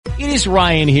It is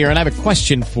Ryan here, and I have a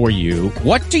question for you.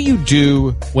 What do you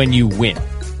do when you win?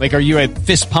 Like, are you a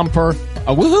fist pumper,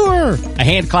 a woohooer, a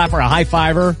hand clapper, a high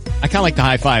fiver? I kind of like the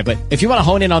high five, but if you want to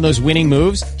hone in on those winning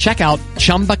moves, check out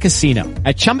Chumba Casino.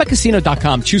 At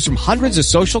ChumbaCasino.com, choose from hundreds of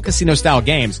social casino-style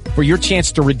games for your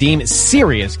chance to redeem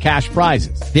serious cash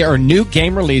prizes. There are new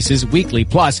game releases weekly,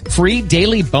 plus free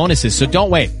daily bonuses, so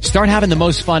don't wait. Start having the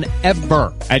most fun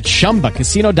ever at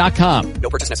ChumbaCasino.com.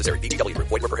 No purchase necessary. VGW. Void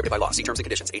where prohibited by law. See terms and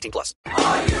conditions. 18+.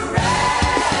 Are you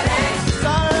ready?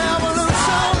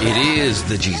 It is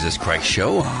the Jesus Christ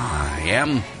Show. I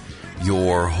am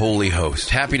your holy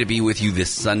host. Happy to be with you this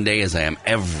Sunday, as I am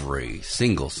every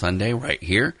single Sunday right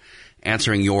here,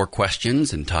 answering your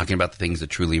questions and talking about the things that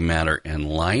truly matter in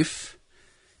life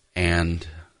and,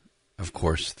 of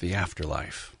course, the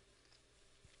afterlife.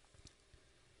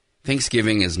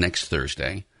 Thanksgiving is next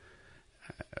Thursday,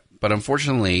 but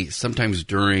unfortunately, sometimes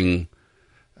during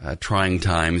trying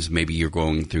times, maybe you're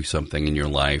going through something in your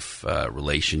life,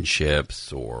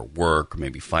 relationships or work,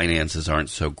 maybe finances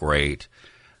aren't so great.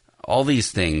 All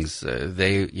these things,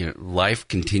 life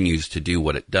continues to do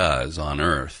what it does on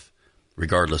earth,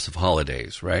 regardless of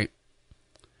holidays, right?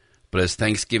 But as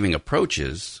Thanksgiving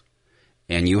approaches,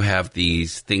 and you have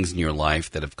these things in your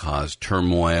life that have caused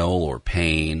turmoil or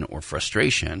pain or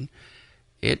frustration,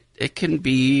 it can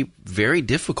be very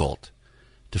difficult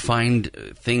to find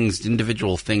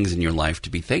individual things in your life to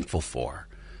be thankful for.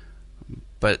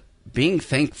 But being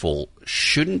thankful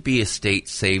shouldn't be a state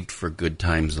saved for good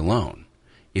times alone.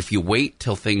 If you wait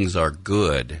till things are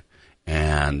good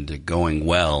and going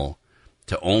well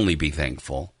to only be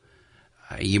thankful,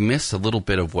 you miss a little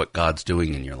bit of what God's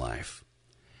doing in your life.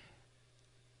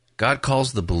 God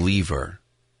calls the believer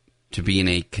to be in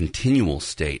a continual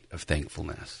state of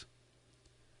thankfulness.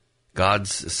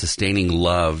 God's sustaining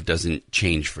love doesn't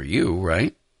change for you,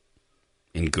 right?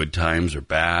 In good times or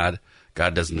bad.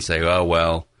 God doesn't say, oh,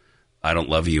 well, I don't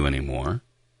love you anymore.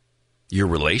 Your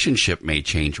relationship may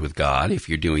change with God if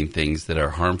you're doing things that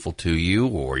are harmful to you,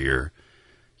 or you're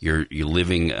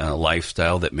living a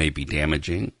lifestyle that may be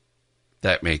damaging.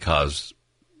 That may cause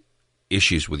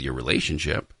issues with your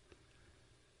relationship.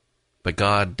 But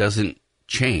God doesn't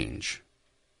change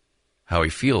how he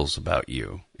feels about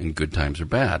you in good times or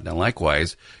bad. Now,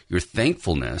 likewise, your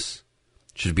thankfulness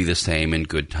should be the same in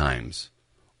good times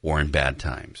or in bad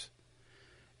times.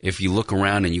 If you look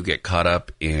around and you get caught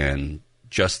up in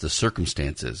just the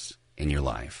circumstances in your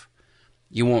life,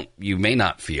 you may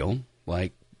not feel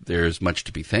like there's much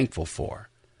to be thankful for.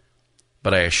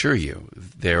 But I assure you,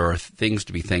 there are things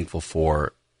to be thankful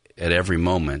for at every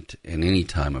moment in any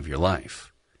time of your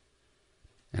life.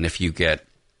 And if you get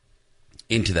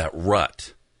into that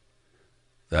rut,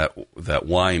 that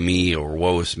why me, or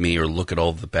woe is me, or look at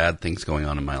all the bad things going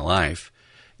on in my life,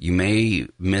 you may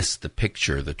miss the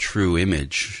picture, the true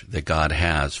image that God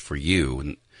has for you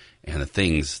and the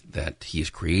things that he is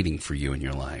creating for you in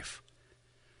your life.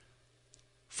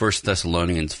 1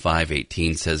 Thessalonians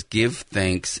 5:18 says, give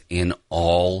thanks in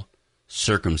all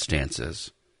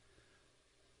circumstances,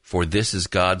 for this is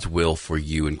God's will for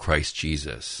you in Christ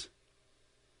Jesus.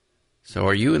 So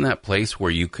are you in that place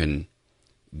where you can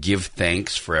give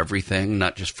thanks for everything,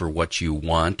 not just for what you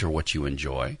want or what you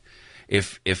enjoy?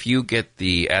 If you get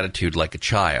the attitude like a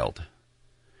child,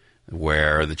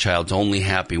 where the child's only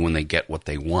happy when they get what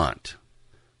they want,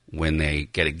 when they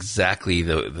get exactly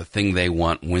the thing they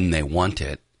want when they want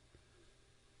it,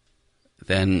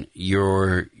 then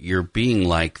you're being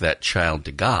like that child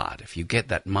to God. If you get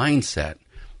that mindset,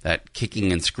 that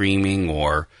kicking and screaming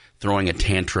or throwing a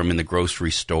tantrum in the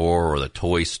grocery store or the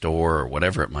toy store or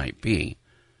whatever it might be,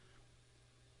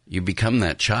 you become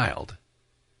that child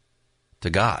to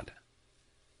God.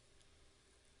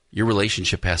 Your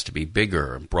relationship has to be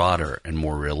bigger and broader and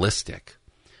more realistic.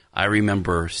 I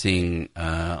remember seeing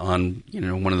on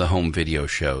one of the home video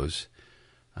shows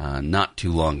not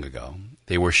too long ago,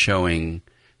 they were showing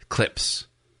clips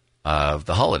of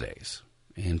the holidays,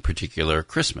 in particular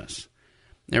Christmas.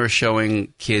 They were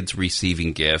showing kids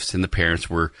receiving gifts, and the parents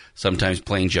were sometimes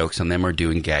playing jokes on them or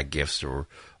doing gag gifts or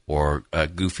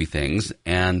goofy things.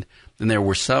 And then there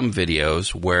were some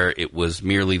videos where it was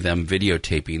merely them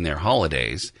videotaping their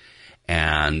holidays,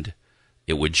 and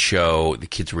it would show the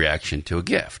kid's reaction to a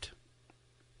gift.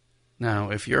 Now,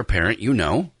 if you're a parent, you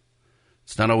know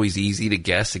it's not always easy to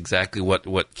guess exactly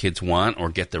what kids want or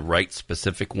get the right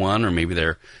specific one, or maybe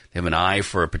they have an eye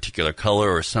for a particular color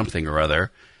or something or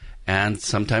other. And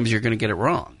sometimes you're going to get it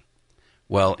wrong.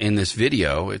 Well, in this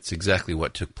video, it's exactly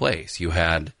what took place. You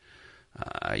have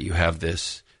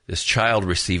this child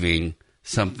receiving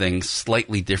something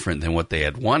slightly different than what they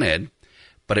had wanted,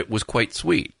 but it was quite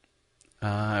sweet.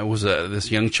 it was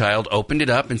this young child opened it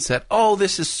up and said, "Oh,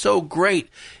 this is so great.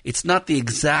 It's not the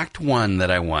exact one that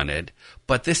I wanted,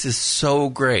 but this is so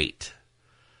great."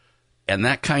 And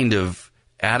that kind of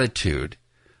attitude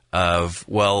of,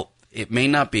 well, it may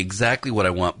not be exactly what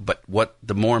I want, but what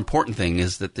the more important thing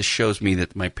is that this shows me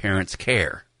that my parents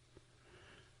care.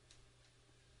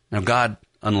 Now, God,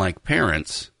 unlike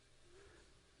parents,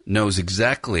 knows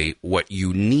exactly what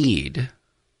you need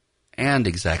and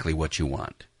exactly what you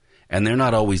want. And they're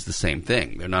not always the same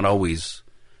thing. They're not always,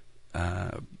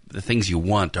 the things you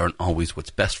want aren't always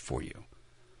what's best for you.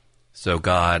 So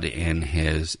God, in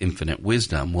His infinite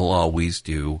wisdom, will always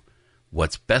do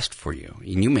what's best for you.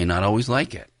 And you may not always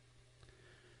like it.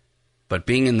 But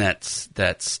being in that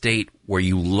state where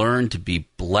you learn to be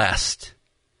blessed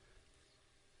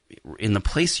in the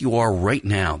place you are right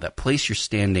now, that place you're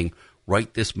standing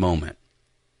right this moment,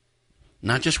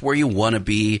 not just where you want to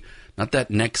be, not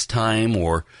that next time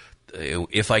or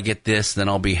if I get this, then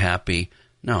I'll be happy.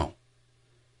 No.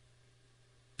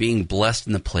 Being blessed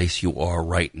in the place you are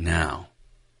right now.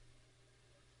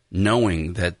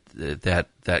 Knowing that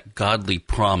godly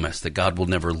promise that God will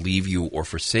never leave you or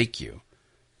forsake you.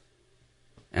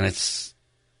 And it's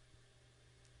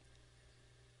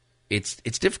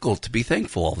difficult to be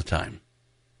thankful all the time.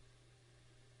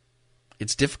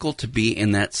 It's difficult to be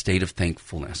in that state of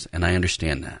thankfulness, and I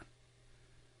understand that.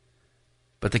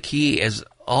 But the key, as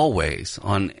always,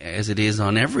 as it is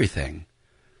on everything,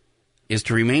 is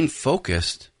to remain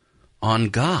focused on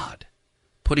God.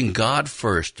 Putting God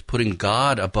first, putting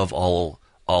God above all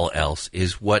else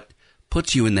is what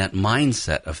puts you in that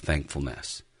mindset of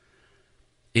thankfulness.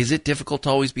 Is it difficult to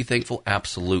always be thankful?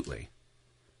 Absolutely.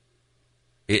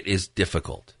 It is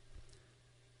difficult.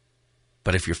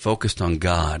 But if you're focused on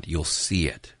God, you'll see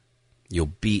it.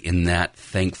 You'll be in that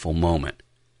thankful moment.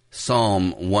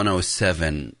 Psalm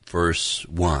 107, verse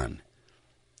 1.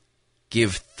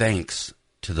 Give thanks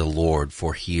to the Lord,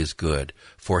 for He is good,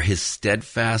 for His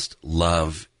steadfast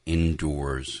love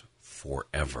endures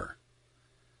forever.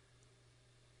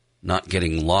 Not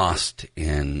getting lost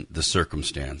in the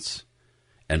circumstance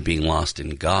and being lost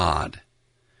in God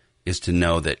is to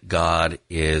know that God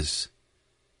is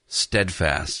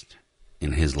steadfast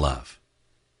in His love.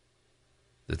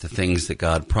 That the things that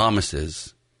God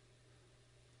promises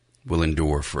will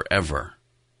endure forever.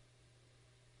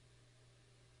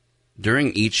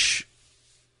 During each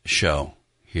show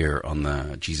here on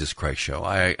the Jesus Christ Show,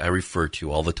 I refer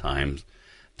to all the time,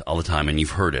 and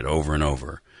you've heard it over and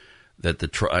over, that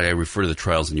I refer to the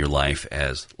trials in your life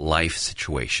as life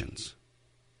situations.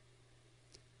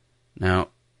 Now,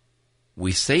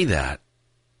 we say that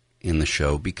in the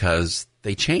show because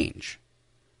they change.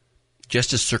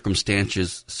 Just as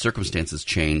circumstances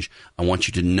change, I want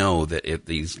you to know that if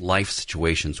these life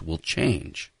situations will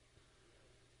change.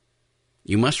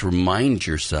 You must remind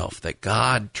yourself that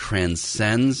God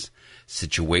transcends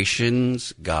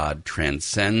situations. God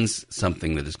transcends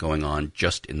something that is going on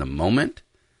just in the moment,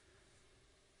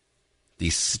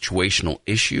 these situational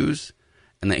issues,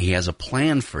 and that He has a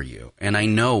plan for you. And I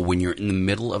know when you're in the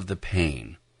middle of the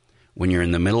pain, when you're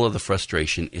in the middle of the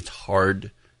frustration, it's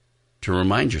hard to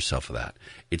remind yourself of that.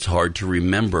 It's hard to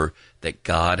remember that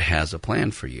God has a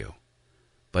plan for you.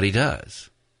 But He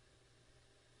does.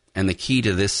 And the key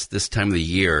to this time of the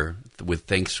year, with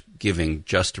Thanksgiving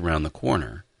just around the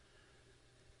corner,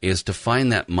 is to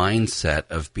find that mindset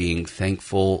of being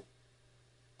thankful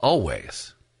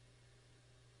always.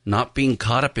 Not being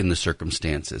caught up in the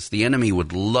circumstances. The enemy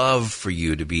would love for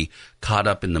you to be caught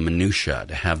up in the minutia,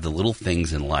 to have the little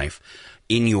things in life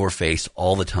in your face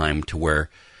all the time to where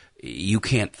you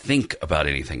can't think about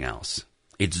anything else.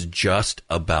 It's just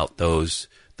about those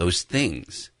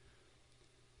things.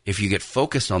 If you get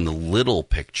focused on the little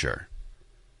picture,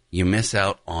 you miss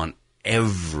out on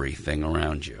everything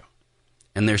around you.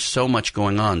 And there's so much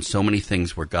going on, so many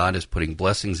things where God is putting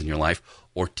blessings in your life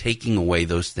or taking away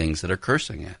those things that are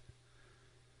cursing it.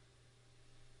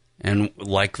 And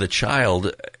like the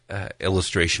child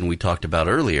illustration we talked about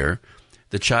earlier,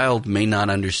 the child may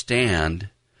not understand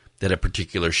that a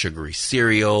particular sugary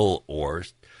cereal or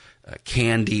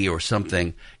candy or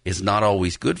something is not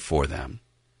always good for them.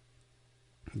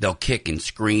 They'll kick and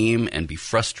scream and be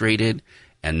frustrated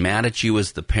and mad at you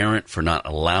as the parent for not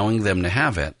allowing them to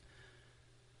have it.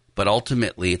 But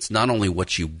ultimately, it's not only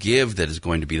what you give that is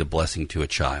going to be the blessing to a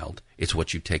child, it's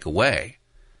what you take away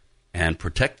and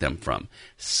protect them from.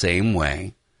 Same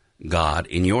way, God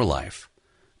in your life.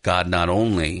 God not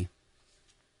only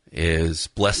is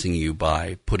blessing you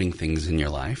by putting things in your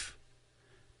life,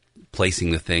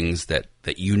 placing the things that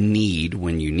you need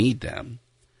when you need them,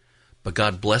 But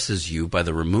God blesses you by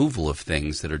the removal of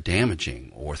things that are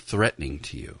damaging or threatening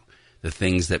to you, the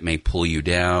things that may pull you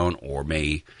down or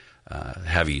may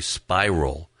have you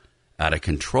spiral out of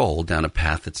control down a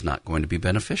path that's not going to be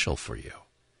beneficial for you.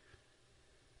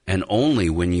 And only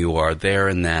when you are there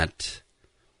in that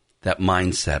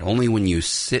mindset, only when you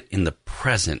sit in the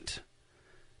present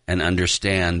and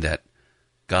understand that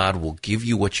God will give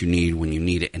you what you need when you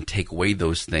need it and take away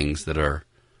those things that are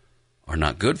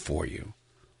not good for you,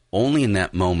 only in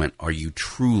that moment are you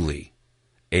truly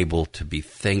able to be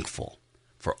thankful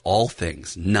for all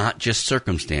things, not just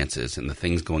circumstances and the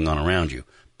things going on around you,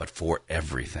 but for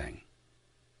everything.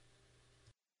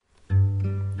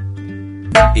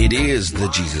 It is the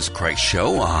Jesus Christ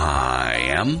Show. I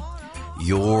am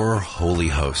your holy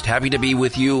host. Happy to be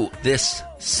with you this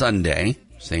Sunday.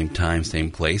 Same time,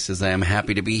 same place, as I am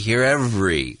happy to be here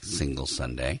every single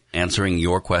Sunday, answering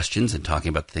your questions and talking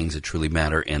about the things that truly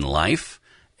matter in life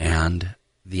and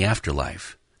the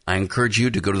afterlife. I encourage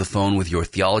you to go to the phone with your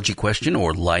theology question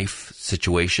or life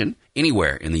situation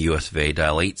anywhere in the US of A.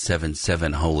 Dial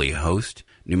 877-HOLY-HOST.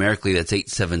 Numerically, that's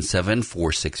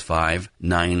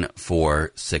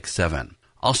 877-465-9467.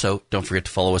 Also, don't forget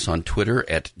to follow us on Twitter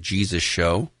at Jesus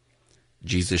Show.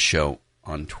 Jesus Show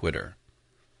on Twitter.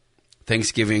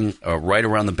 Thanksgiving right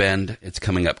around the bend. It's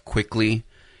coming up quickly.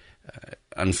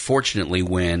 Unfortunately,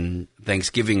 when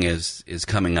Thanksgiving is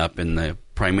coming up and the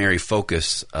primary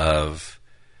focus of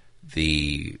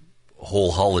the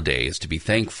whole holiday is to be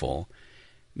thankful,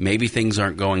 maybe things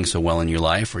aren't going so well in your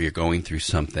life or you're going through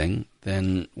something,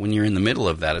 then when you're in the middle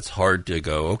of that, it's hard to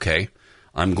go, okay,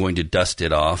 I'm going to dust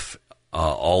it off,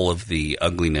 all of the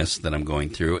ugliness that I'm going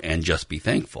through, and just be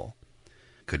thankful.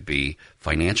 Could be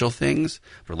financial things,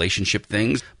 relationship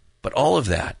things, but all of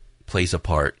that plays a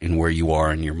part in where you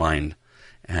are in your mind.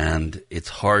 And it's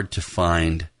hard to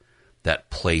find that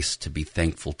place to be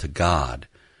thankful to God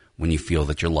when you feel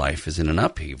that your life is in an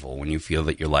upheaval, when you feel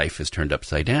that your life is turned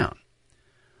upside down.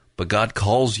 But God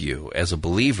calls you as a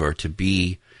believer to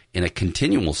be in a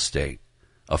continual state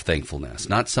of thankfulness,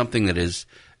 not something that is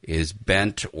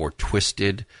bent or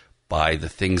twisted by the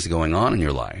things going on in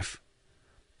your life,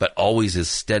 but always is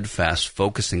steadfast,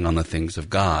 focusing on the things of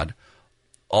God,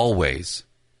 always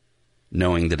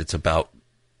knowing that it's about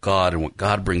God and what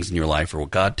God brings in your life or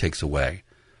what God takes away,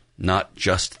 not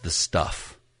just the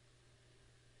stuff.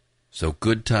 So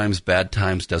good times, bad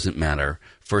times, doesn't matter.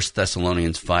 1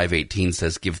 Thessalonians 5:18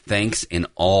 says, give thanks in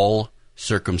all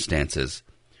circumstances,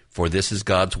 for this is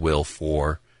God's will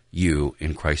for you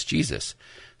in Christ Jesus.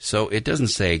 So it doesn't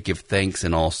say give thanks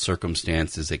in all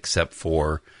circumstances except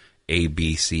for A,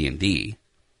 B, C, and D.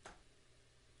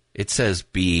 It says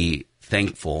be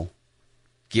thankful,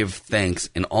 give thanks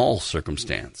in all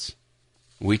circumstance.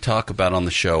 We talk about on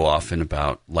the show often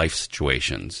about life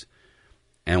situations,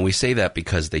 and we say that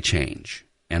because they change.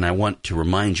 And I want to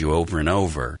remind you over and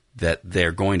over that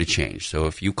they're going to change. So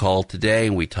if you call today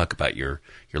and we talk about your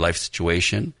life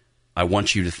situation, I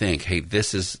want you to think, hey,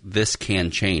 this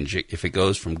can change. If it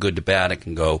goes from good to bad, it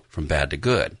can go from bad to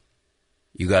good.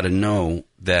 You got to know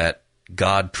that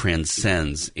God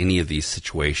transcends any of these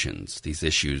situations, these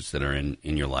issues that are in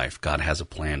your life. God has a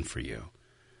plan for you.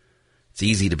 It's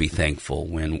easy to be thankful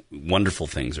when wonderful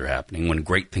things are happening, when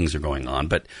great things are going on,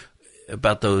 but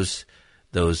about those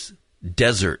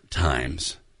desert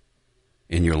times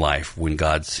in your life when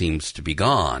God seems to be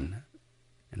gone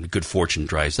and good fortune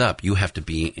dries up, you have to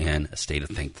be in a state of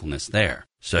thankfulness there.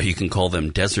 So you can call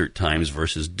them desert times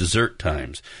versus dessert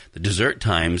times. The dessert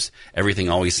times, everything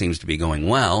always seems to be going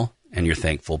well, and you're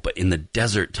thankful. But in the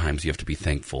desert times, you have to be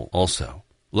thankful also.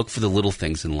 Look for the little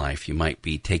things in life you might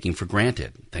be taking for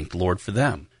granted. Thank the Lord for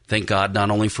them. Thank God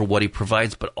not only for what He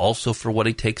provides, but also for what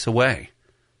He takes away.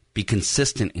 Be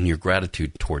consistent in your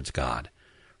gratitude towards God.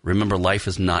 Remember, life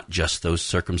is not just those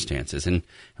circumstances. And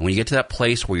when you get to that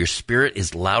place where your spirit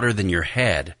is louder than your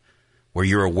head, where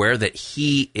you're aware that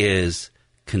He is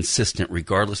consistent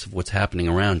regardless of what's happening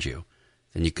around you,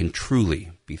 then you can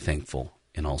truly be thankful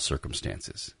in all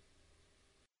circumstances.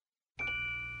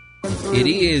 It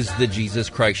is the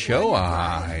Jesus Christ Show.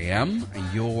 I am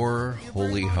your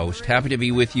holy host. Happy to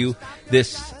be with you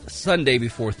this Sunday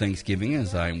before Thanksgiving,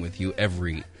 as I'm with you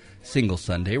every single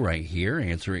Sunday right here,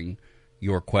 answering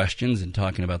your questions and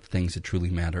talking about the things that truly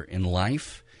matter in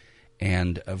life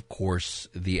and, of course,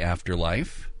 the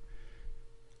afterlife.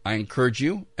 I encourage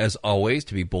you, as always,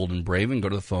 to be bold and brave and go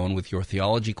to the phone with your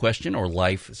theology question or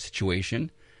life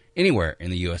situation anywhere in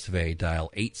the U.S. of A.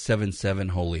 Dial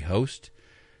 877-HOLY-HOST.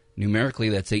 Numerically,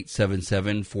 that's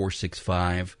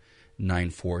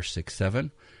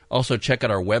 877-465-9467. Also, check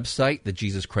out our website,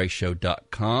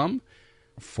 thejesuschristshow.com,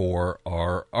 for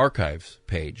our archives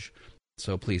page.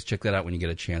 So please check that out when you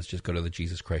get a chance. Just go to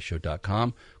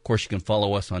thejesuschristshow.com. Of course, you can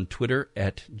follow us on Twitter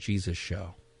at Jesus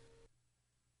Show.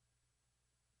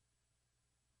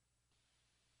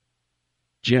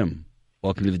 Jim,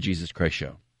 welcome to the Jesus Christ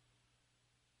Show.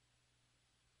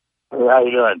 How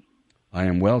you doing? I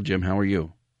am well, Jim. How are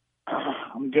you?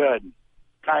 I'm good.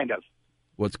 Kind of.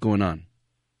 What's going on?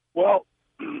 Well,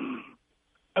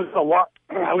 I've got a long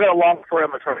story I'm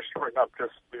going to try to shorten up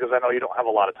just because I know you don't have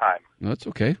a lot of time. No, that's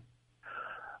okay.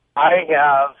 I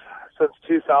have, since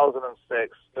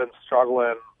 2006, been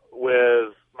struggling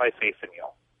with my faith in you.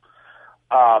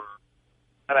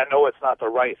 And I know it's not the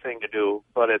right thing to do,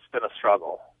 but it's been a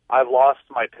struggle. I've lost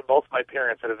both my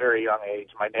parents at a very young age.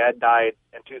 My dad died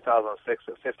in 2006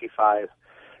 at 55,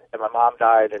 and my mom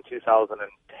died in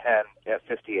 2010 at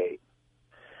 58.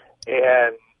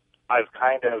 And I've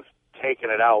kind of taken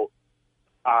it out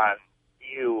on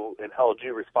you and held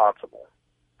you responsible.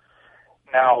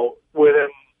 Now, within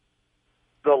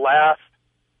the last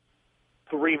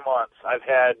 3 months, I've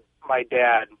had my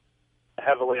dad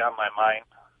heavily on my mind.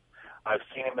 I've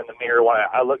seen him in the mirror when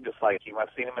I look just like him.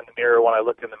 I've seen him in the mirror when I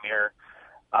look in the mirror.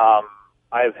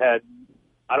 I've had,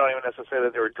 I don't even necessarily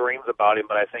that there were dreams about him,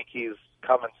 but I think he's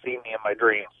come and seen me in my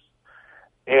dreams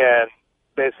and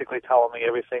basically telling me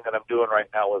everything that I'm doing right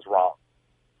now is wrong.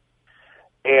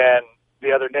 And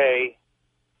the other day,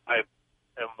 I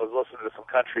was listening to some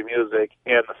country music,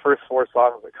 and the first 4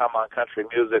 songs that come on country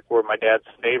music were my dad's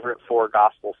favorite 4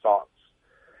 gospel songs.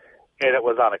 And it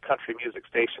was on a country music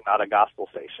station, not a gospel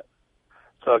station.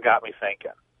 So it got me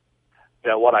thinking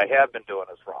that what I have been doing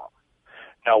is wrong.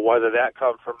 Now, whether that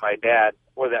comes from my dad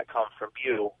or that comes from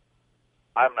you,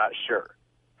 I'm not sure.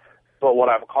 But what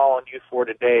I'm calling you for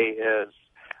today is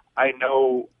I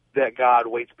know that God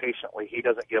waits patiently. He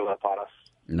doesn't give up on us.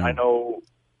 No.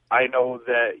 I know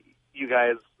that you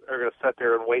guys are going to sit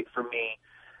there and wait for me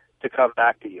to come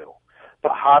back to you.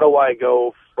 But how do I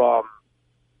go from,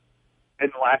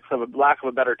 in lack of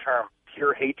a better term,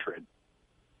 pure hatred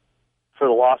for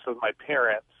the loss of my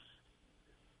parents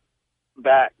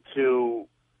back to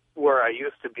where I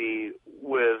used to be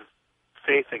with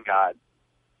faith in God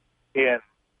and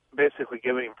basically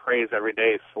giving him praise every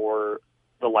day for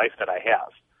the life that I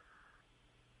have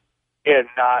and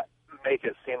not make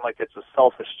it seem like it's a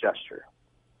selfish gesture.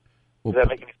 Does that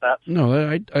make any sense? No,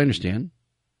 I understand.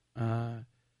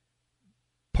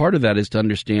 Part of that is to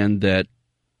understand that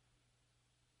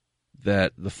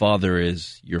the Father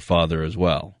is your Father as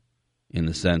well, in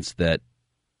the sense that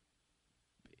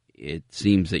it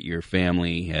seems that your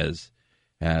family has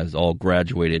all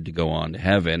graduated to go on to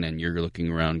heaven, and you're looking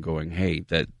around going, hey,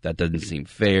 that doesn't seem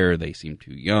fair, they seem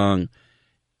too young,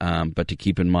 but to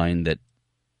keep in mind that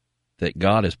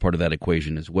God is part of that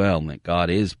equation as well, and that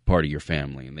God is part of your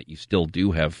family, and that you still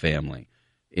do have family.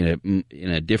 In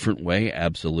a different way,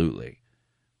 absolutely.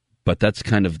 But that's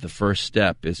kind of the first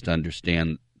step, is to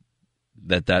understand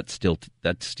that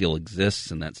still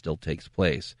exists and that still takes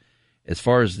place. As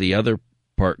far as the other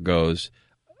part goes,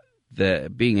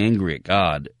 being angry at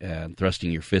God and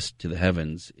thrusting your fist to the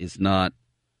heavens is not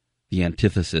the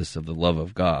antithesis of the love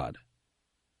of God.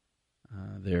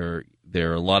 There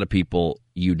are a lot of people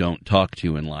you don't talk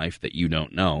to in life that you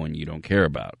don't know and you don't care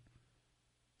about.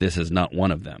 This is not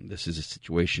one of them. This is a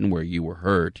situation where you were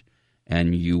hurt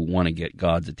and you want to get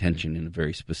God's attention in a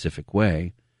very specific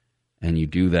way, and you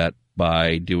do that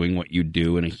by doing what you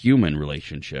do in a human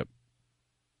relationship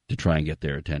to try and get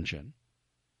their attention.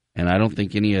 And I don't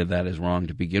think any of that is wrong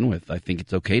to begin with. I think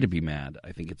it's okay to be mad.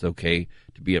 I think it's okay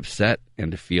to be upset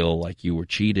and to feel like you were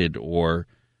cheated, or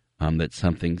that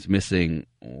something's missing,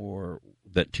 or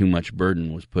that too much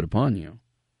burden was put upon you.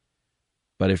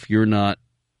 But if you're not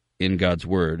in God's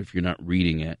Word, if you're not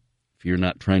reading it, if you're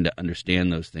not trying to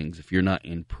understand those things, if you're not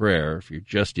in prayer, if you're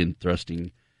just in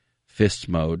thrusting fists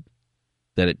mode,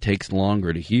 that it takes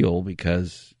longer to heal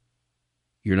because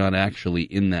you're not actually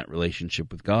in that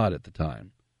relationship with God at the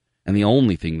time. And the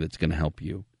only thing that's going to help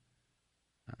you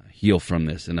heal from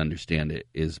this and understand it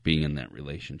is being in that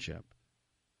relationship.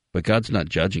 But God's not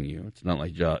judging you. It's not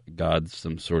like God's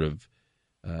some sort of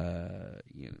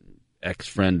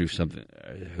ex-friend or something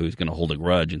who's going to hold a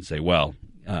grudge and say, well,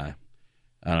 I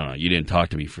don't know, you didn't talk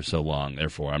to me for so long,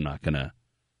 therefore I'm not going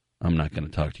to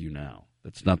talk to you now.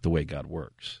 That's not the way God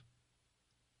works.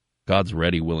 God's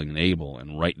ready, willing, and able,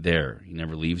 and right there. He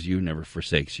never leaves you, never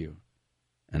forsakes you,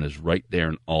 and is right there,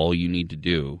 and all you need to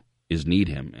do is need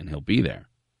him, and he'll be there.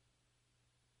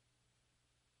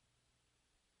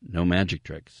 No magic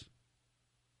tricks.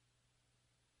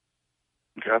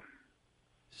 Okay.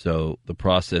 So the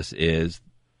process is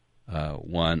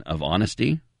one of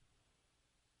honesty,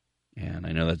 And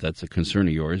I know that that's a concern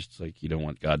of yours. It's like you don't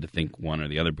want God to think one or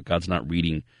the other, but God's not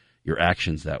reading your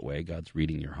actions that way. God's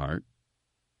reading your heart.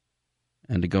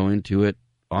 And to go into it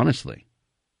honestly.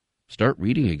 Start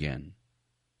reading again.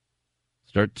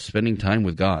 Start spending time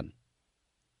with God.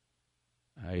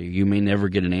 You may never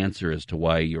get an answer as to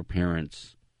why your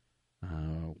parents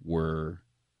were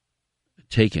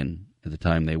taken at the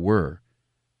time they were.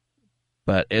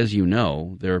 But as you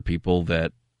know, there are people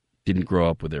that didn't grow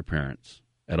up with their parents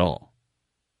at all.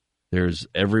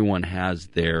 Everyone has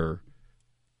their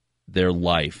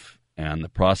life and the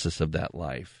process of that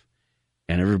life,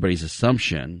 and everybody's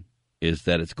assumption is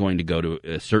that it's going to go to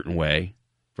a certain way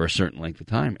for a certain length of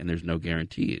time, and there's no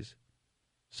guarantees.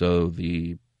 So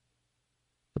the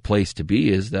place to be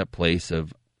is that place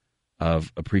of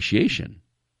appreciation.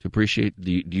 To appreciate,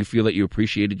 do you feel that you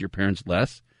appreciated your parents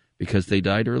less because they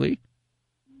died early?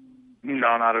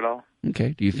 No, not at all.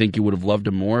 Okay. Do you think you would have loved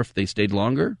them more if they stayed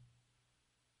longer?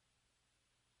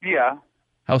 Yeah.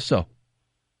 How so?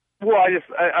 Well, I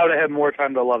would have had more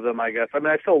time to love them, I guess. I mean,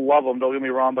 I still love them, don't get me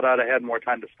wrong, but I would have had more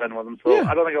time to spend with them. So yeah.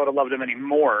 I don't think I would have loved them any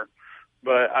more,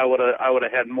 but I would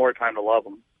have had more time to love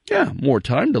them. Yeah, more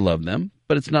time to love them,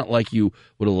 but it's not like you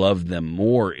would have loved them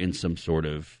more in some sort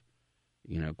of,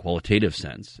 qualitative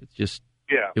sense. It's just,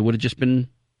 It would have just been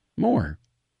more.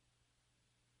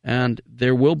 And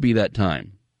there will be that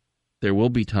time. There will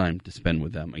be time to spend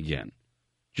with them again,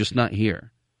 just not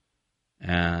here.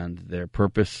 And their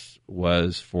purpose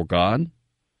was for God,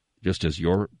 just as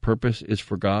your purpose is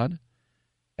for God.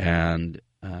 And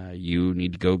you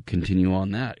need to go continue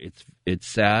on that. It's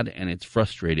sad and it's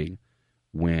frustrating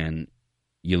when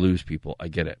you lose people. I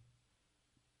get it.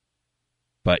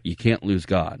 But you can't lose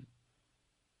God.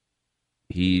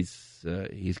 He's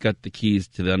got the keys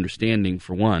to the understanding,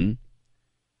 for one,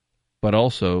 but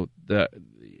also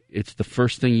it's the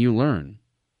first thing you learn.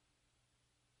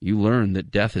 You learn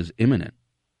that death is imminent.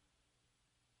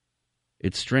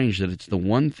 It's strange that it's the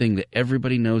one thing that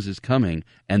everybody knows is coming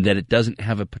and that it doesn't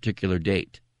have a particular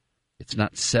date. It's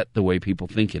not set the way people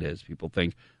think it is. People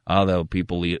think,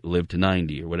 people live to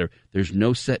 90 or whatever. There's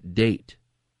no set date.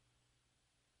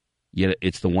 Yet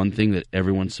it's the one thing that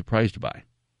everyone's surprised by.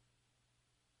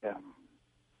 Yeah.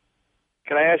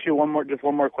 Can I ask you one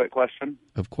more quick question?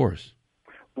 Of course.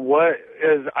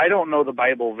 I don't know the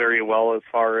Bible very well as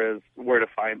far as where to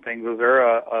find things. Is there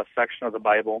a section of the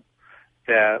Bible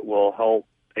that will help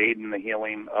aid in the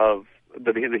healing of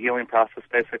the healing process,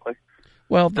 basically?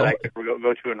 Well, that I could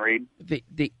go to and read?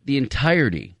 The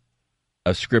entirety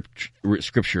of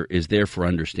Scripture is there for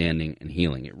understanding and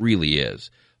healing. It really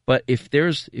is. But if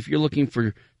you're looking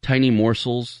for tiny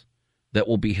morsels that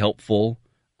will be helpful,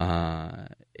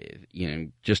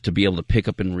 just to be able to pick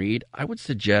up and read, I would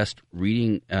suggest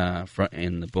reading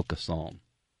in the Book of Psalms.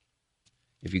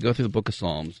 If you go through the Book of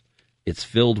Psalms, it's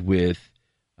filled with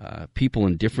people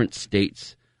in different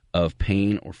states of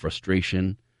pain or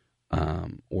frustration,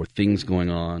 or things going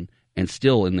on, and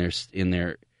still in their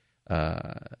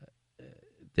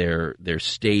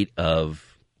state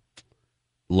of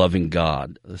loving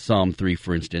God. Psalm 3,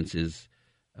 for instance, is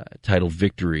titled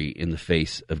 "Victory in the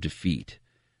Face of Defeat."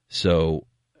 So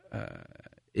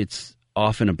it's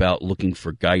often about looking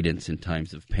for guidance in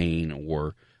times of pain,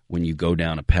 or when you go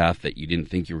down a path that you didn't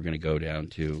think you were going to go down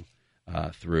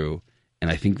through. And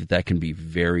I think that can be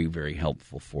very, very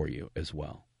helpful for you as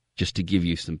well, just to give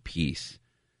you some peace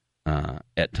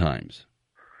at times.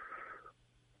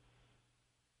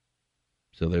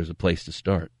 So there's a place to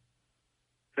start.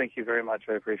 Thank you very much.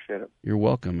 I appreciate it. You're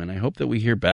welcome, and I hope that we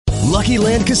hear back. Lucky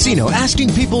Land Casino,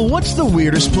 asking people, what's the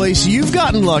weirdest place you've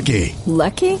gotten lucky?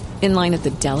 Lucky? In line at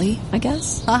the deli, I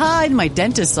guess? Aha, in my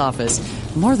dentist's office.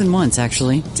 More than once,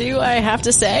 actually. Do I have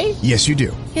to say? Yes, you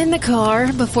do. In the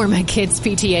car before my kids'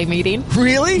 PTA meeting.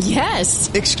 Really? Yes.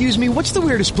 Excuse me, what's the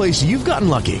weirdest place you've gotten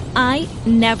lucky? I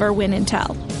never win and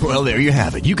tell. Well, there you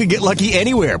have it. You can get lucky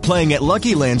anywhere, playing at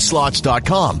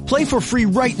LuckyLandSlots.com. Play for free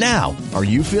right now. Are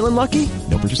you feeling lucky?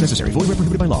 No purchase necessary. Void where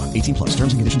prohibited by law. 18+.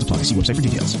 Terms and conditions apply. See website for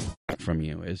details. From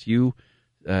you as you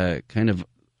kind of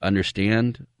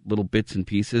understand little bits and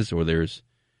pieces, or there's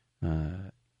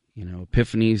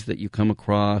epiphanies that you come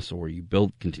across, or you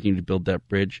continue to build that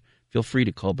bridge, feel free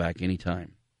to call back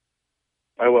anytime.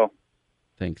 I will.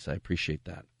 Thanks. I appreciate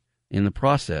that. In the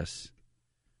process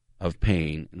of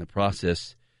pain, in the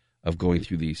process of going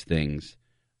through these things,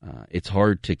 it's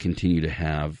hard to continue to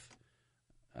have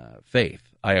faith.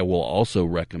 I will also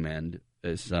recommend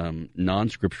some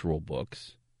non-scriptural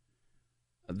books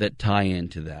that tie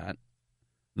into that.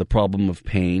 The Problem of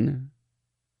Pain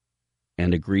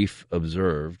and a Grief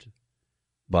Observed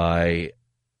by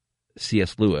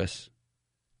C.S. Lewis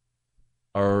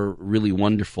are really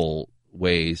wonderful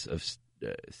ways of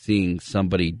seeing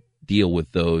somebody deal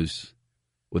with those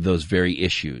very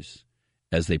issues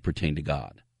as they pertain to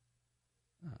God.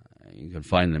 You can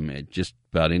find them at just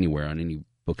about anywhere, on any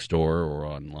bookstore or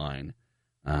online.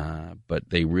 But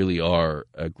they really are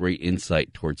a great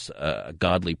insight towards a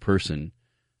godly person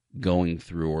going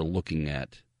through or looking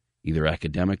at, either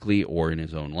academically or in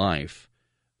his own life,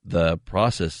 the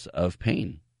process of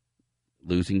pain,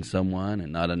 losing someone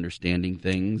and not understanding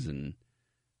things, and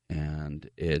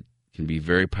it can be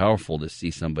very powerful to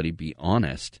see somebody be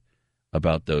honest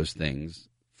about those things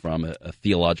from a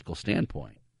theological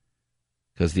standpoint.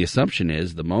 Because the assumption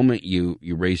is the moment you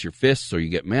raise your fists or you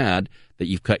get mad that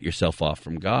you've cut yourself off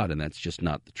from God, and that's just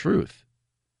not the truth.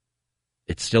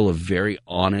 It's still a very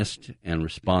honest and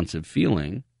responsive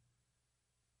feeling.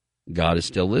 God is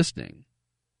still listening.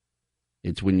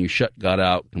 It's when you shut God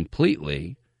out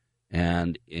completely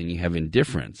and you have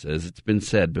indifference. As it's been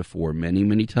said before many,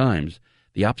 many times,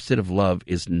 the opposite of love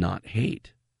is not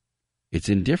hate. It's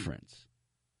indifference.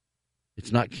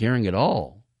 It's not caring at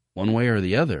all, one way or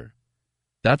the other.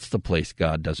 That's the place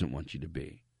God doesn't want you to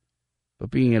be. But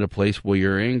being in a place where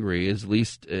you're angry is at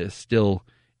least still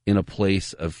in a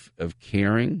place of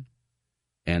caring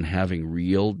and having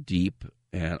real, deep,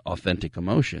 and authentic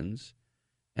emotions.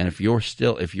 And if you're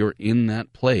in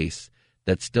that place,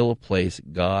 that's still a place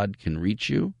God can reach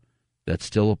you. That's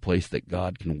still a place that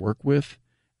God can work with.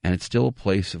 And it's still a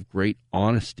place of great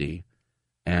honesty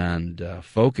and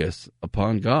focus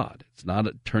upon God. It's not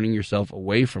turning yourself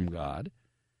away from God.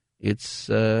 It's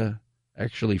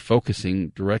actually focusing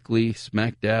directly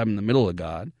smack dab in the middle of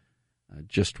God,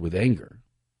 just with anger.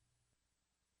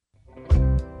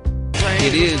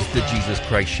 It is the Jesus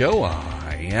Christ Show.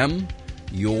 I am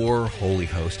your holy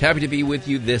host. Happy to be with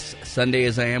you this Sunday,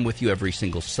 as I am with you every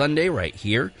single Sunday right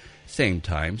here. Same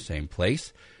time, same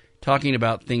place. Talking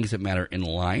about things that matter in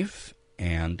life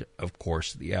and, of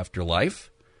course, the afterlife.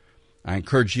 I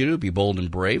encourage you to be bold and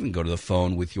brave and go to the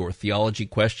phone with your theology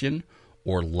question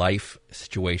or life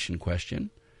situation question.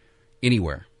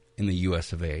 Anywhere in the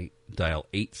U.S. of A., dial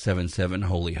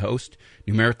 877-HOLY-HOST.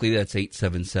 Numerically, that's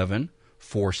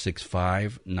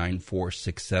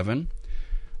 877-465-9467.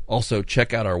 Also,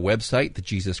 check out our website,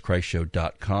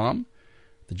 thejesuschristshow.com,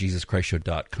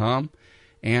 thejesuschristshow.com.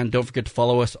 And don't forget to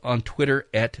follow us on Twitter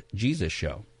at Jesus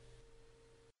Show.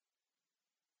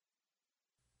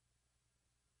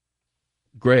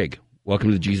 Greg, welcome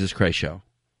to the Jesus Christ Show.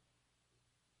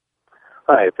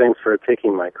 Hi, thanks for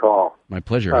taking my call. My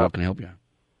pleasure. How can I help you?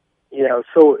 Yeah,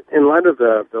 so in light of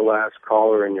the last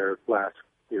caller and your last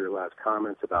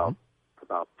comments about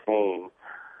pain,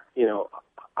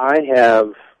 I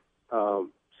have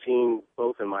seen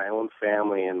both in my own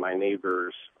family and my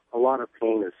neighbors a lot of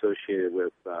pain associated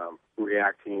with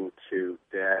reacting to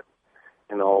death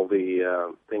and all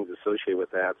the things associated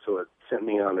with that. So it sent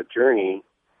me on a journey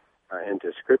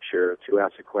into Scripture to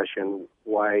ask the question,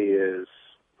 why is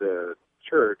the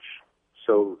church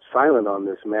so silent on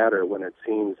this matter when it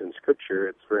seems in Scripture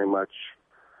it's very much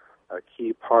a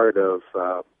key part of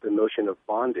the notion of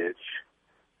bondage?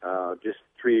 Just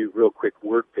three real quick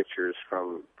word pictures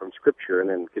from Scripture, and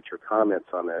then get your comments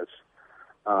on this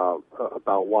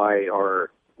about why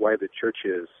the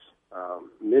church's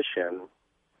mission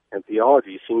and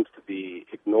theology seems to be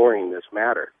ignoring this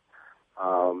matter.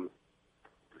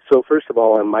 So first of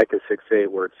all, in Micah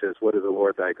 6:8, where it says, "What does the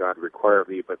Lord thy God require of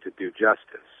thee but to do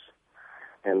justice?"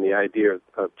 And the idea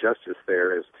of justice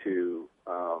there is to,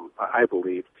 I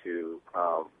believe, to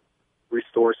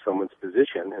restore someone's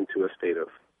position into a state of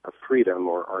freedom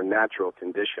or natural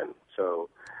condition. So,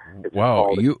 it's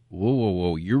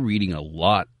whoa! You're reading a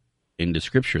lot into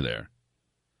Scripture there.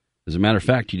 As a matter of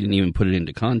fact, you didn't even put it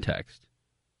into context.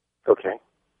 Okay.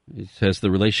 It says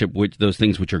the relationship with those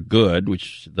things which are good,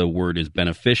 which the word is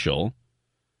beneficial,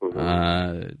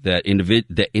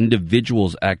 that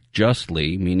individuals act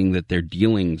justly, meaning that their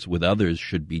dealings with others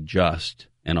should be just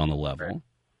and on the level,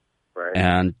 right.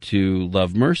 And to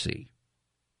love mercy.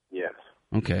 Yes.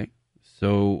 Okay.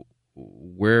 So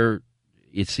where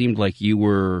it seemed like you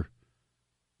were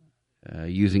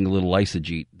using a little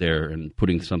eisegete there and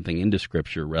putting something into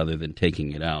Scripture rather than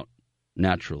taking it out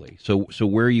naturally. So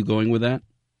where are you going with that?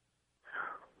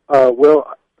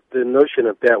 Well, the notion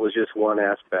of that was just one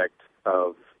aspect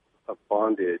of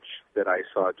bondage that I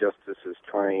saw justice as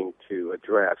trying to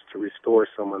address, to restore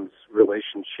someone's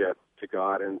relationship to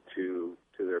God and to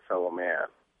their fellow man,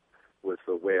 was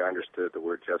the way I understood the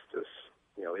word justice.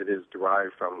 It is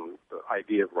derived from the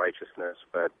idea of righteousness,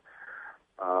 but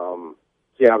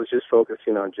I was just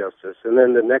focusing on justice. And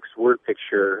then the next word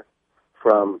picture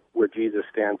from where Jesus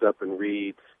stands up and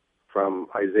reads from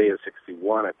Isaiah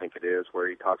 61, I think it is, where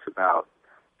he talks about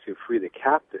to free the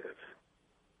captive.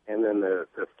 And then the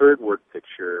third word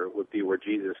picture would be where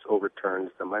Jesus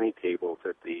overturns the money tables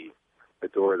at the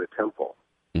door of the temple.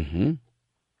 Mm-hmm.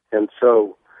 And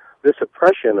so this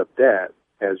oppression of debt,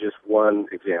 as just one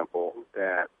example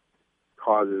that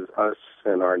causes us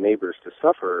and our neighbors to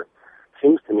suffer,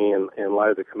 seems to me, in light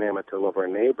of the commandment to love our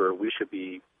neighbor, we should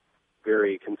be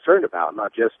very concerned about,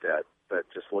 not just debt, but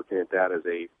just looking at that as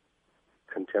a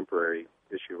contemporary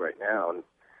issue right now.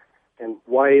 And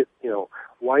why is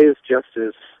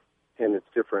justice and its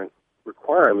different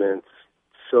requirements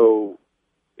so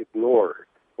ignored?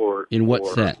 Or in what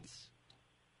sense?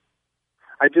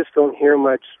 I just don't hear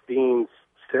much being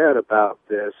said about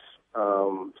this,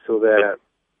 so that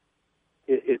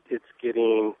it's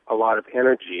getting a lot of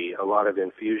energy, a lot of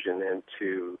infusion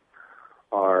into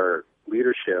our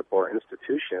leadership or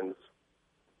institutions.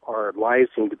 Our lives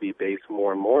seem to be based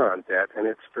more and more on debt, and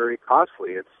it's very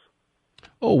costly.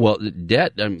 Oh, well,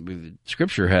 debt,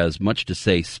 Scripture has much to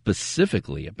say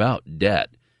specifically about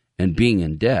debt and being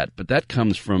in debt, but that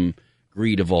comes from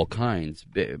greed of all kinds.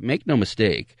 Make no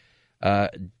mistake,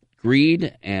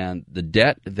 greed and the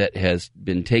debt that has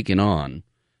been taken on,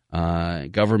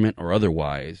 government or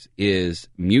otherwise, is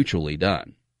mutually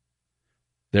done.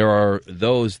 There are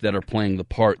those that are playing the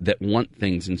part that want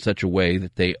things in such a way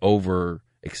that they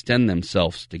overextend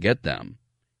themselves to get them.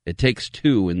 It takes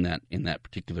two in that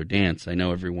particular dance. I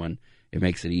know everyone, it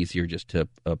makes it easier just to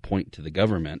point to the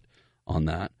government on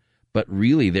that. But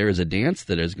really, there is a dance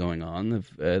that is going on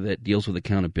that deals with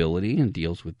accountability and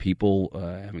deals with people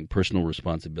having personal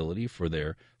responsibility for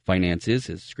their finances,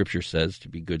 as Scripture says, to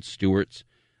be good stewards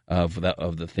of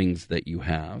the things that you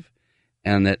have.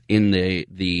 And that in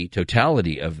the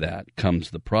totality of that comes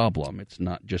the problem. It's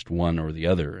not just one or the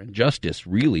other. And justice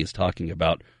really is talking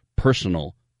about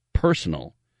personal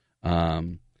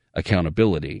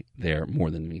accountability there more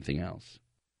than anything else.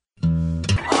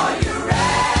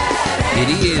 It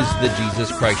is the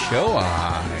Jesus Christ Show.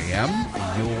 I am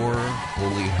your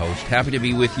holy host. Happy to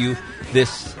be with you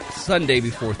this Sunday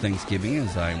before Thanksgiving,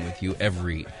 as I'm with you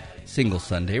every single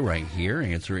Sunday right here,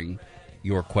 answering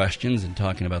your questions and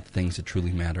talking about the things that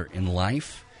truly matter in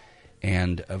life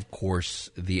and, of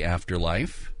course, the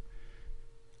afterlife.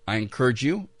 I encourage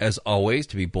you, as always,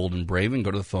 to be bold and brave and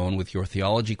go to the phone with your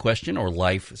theology question or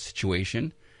life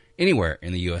situation anywhere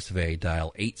in the U.S. of A.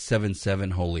 Dial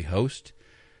 877-HOLY-HOST.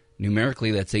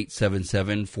 Numerically, that's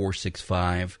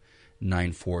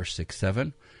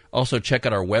 877-465-9467. Also, check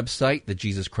out our website,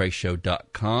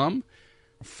 thejesuschristshow.com,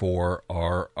 for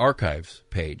our archives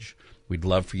page. We'd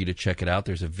love for you to check it out.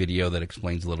 There's a video that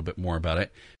explains a little bit more about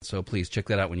it. So please check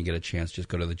that out when you get a chance. Just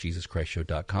go to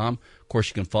thejesuschristshow.com. Of course,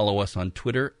 you can follow us on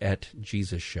Twitter at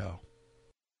Jesus Show.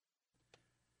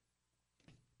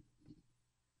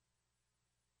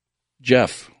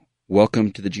 Jeff,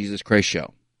 welcome to the Jesus Christ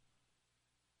Show.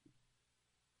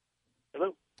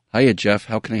 Hello. Hiya, Jeff.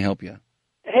 How can I help you?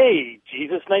 Hey,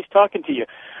 Jesus. Nice talking to you.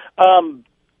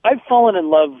 I've fallen in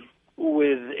love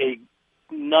with a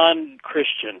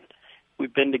non-Christian.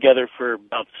 We've been together for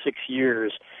about 6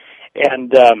 years.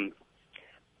 And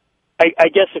I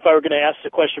guess if I were going to ask the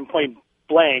question point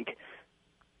blank,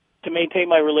 to maintain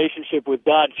my relationship with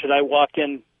God, should I walk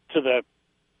into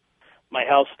my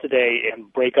house today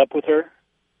and break up with her?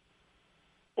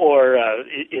 Or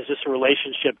is this a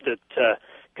relationship that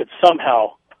could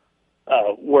somehow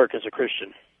work as a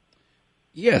Christian?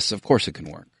 Yes, of course it can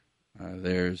work.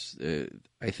 I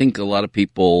think a lot of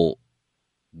people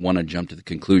want to jump to the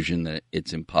conclusion that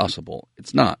it's impossible.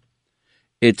 It's not.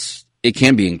 It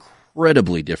can be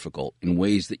incredibly difficult in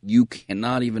ways that you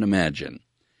cannot even imagine,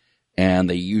 and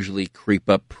they usually creep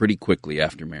up pretty quickly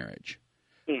after marriage.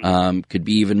 Could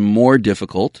be even more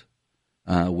difficult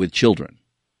with children.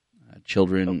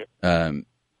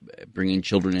 Bringing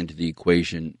children into the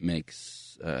equation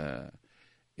makes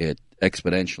it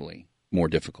exponentially more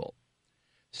difficult.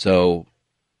 So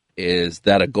is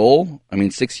that a goal? I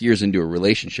mean, 6 years into a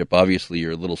relationship, obviously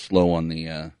you're a little slow on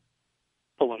the...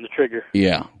 pulling the trigger.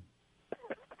 Yeah.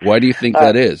 Why do you think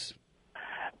that is?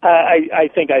 I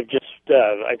think I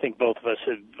think both of us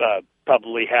have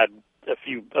probably had a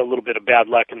little bit of bad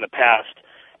luck in the past,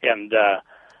 and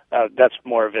that's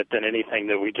more of it than anything,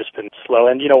 that we've just been slow.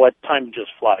 And you know what? Time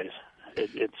just flies.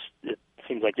 It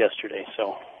seems like yesterday.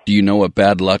 So. Do you know what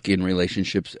bad luck in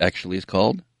relationships actually is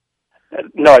called?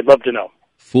 No, I'd love to know.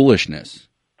 Foolishness.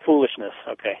 Foolishness,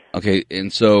 okay. Okay,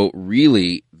 and so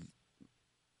really,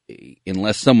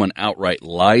 unless someone outright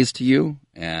lies to you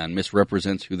and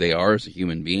misrepresents who they are as a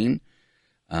human being,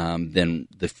 then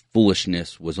the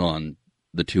foolishness was on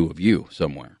the two of you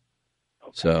somewhere.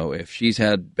 So if she's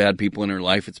had bad people in her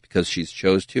life, it's because she's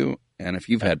chose to. And if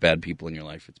you've had bad people in your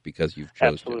life, it's because you've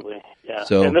chose Absolutely. to. Yeah.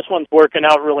 So, and this one's working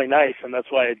out really nice, and that's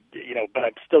why, but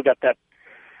I've still got that.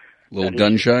 Little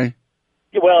gun shy?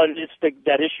 Yeah, well, it's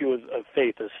that issue of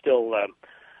faith is still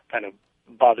kind of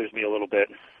bothers me a little bit.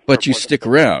 But you stick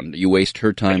around. You waste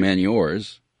her time and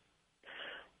yours.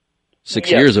 6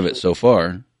 years of it so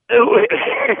far.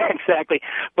 Exactly.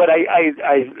 But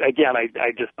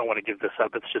I just don't want to give this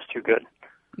up. It's just too good.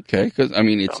 Okay, because I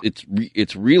mean,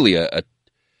 it's really a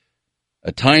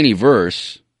tiny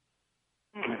verse.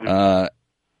 Mm-hmm.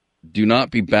 Do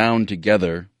not be bound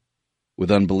together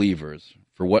with unbelievers.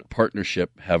 For what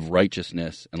partnership have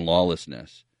righteousness and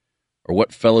lawlessness? Or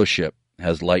what fellowship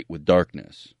has light with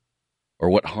darkness? Or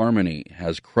what harmony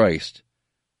has Christ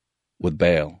with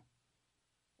Baal?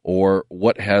 Or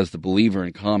what has the believer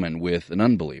in common with an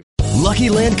unbeliever? Lucky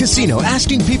Land Casino,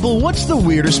 asking people, what's the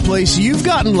weirdest place you've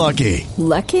gotten lucky?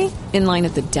 Lucky? In line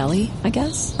at the deli, I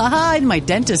guess? Aha, in my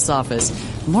dentist's office.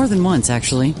 More than once,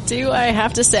 actually. Do I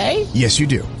have to say? Yes, you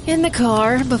do. In the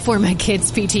car before my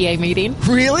kids' PTA meeting.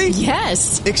 Really?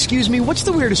 Yes. Excuse me, what's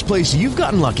the weirdest place you've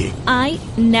gotten lucky? I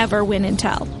never win and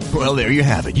tell. Well, there you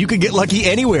have it. You can get lucky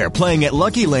anywhere, playing at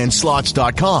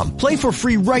LuckyLandSlots.com. Play for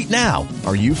free right now.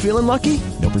 Are you feeling lucky?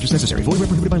 No purchase necessary. Void where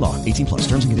prohibited by law. 18+.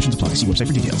 Terms and conditions apply. See website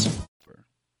for details.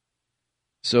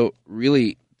 So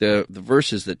really, the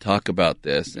verses that talk about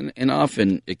this, and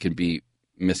often it can be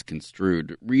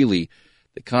misconstrued, really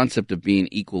the concept of being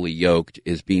equally yoked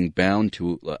is being bound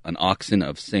to an oxen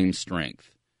of same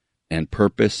strength and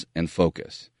purpose and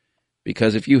focus.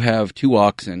 Because if you have two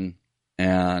oxen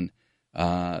and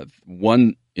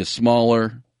one is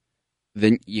smaller,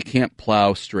 then you can't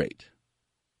plow straight.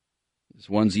 This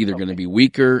one's either going to be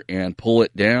weaker and pull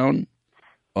it down,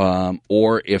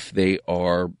 or if they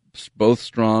are both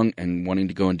strong and wanting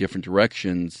to go in different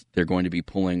directions, they're going to be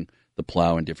pulling the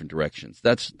plow in different directions.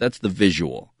 That's the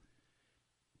visual.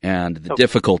 And the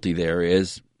difficulty there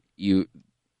is, you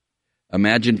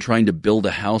imagine trying to build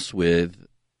a house with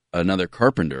another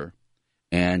carpenter,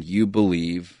 and you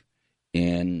believe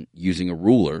in using a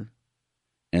ruler,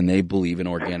 and they believe in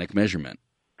organic measurement.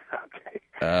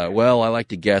 Okay. Well, I like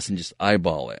to guess and just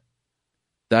eyeball it.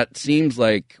 That seems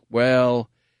like, well,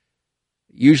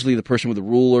 usually the person with the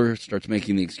ruler starts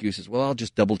making the excuses, well, I'll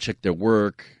just double-check their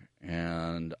work,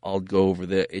 and I'll go over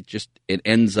the. It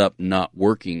ends up not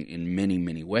working in many,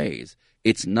 many ways.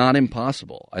 It's not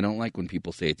impossible. I don't like when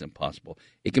people say it's impossible.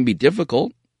 It can be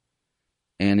difficult,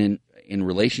 and in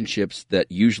relationships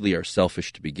that usually are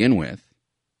selfish to begin with,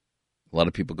 a lot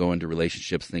of people go into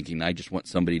relationships thinking, I just want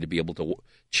somebody to be able to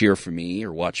cheer for me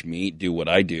or watch me do what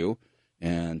I do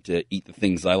and to eat the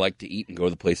things I like to eat and go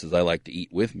to the places I like to eat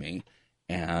with me,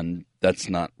 and that's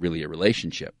not really a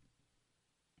relationship.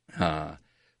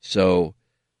 So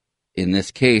in this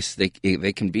case, they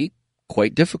can be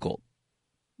quite difficult.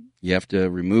 You have to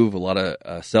remove a lot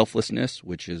of selflessness,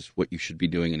 which is what you should be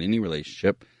doing in any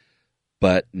relationship.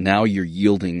 But now you're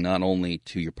yielding not only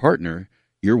to your partner,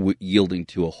 you're yielding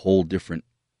to a whole different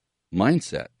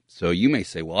mindset. So you may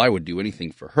say, well, I would do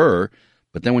anything for her.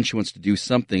 But then when she wants to do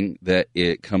something that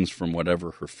it comes from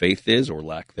whatever her faith is or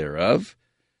lack thereof,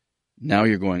 now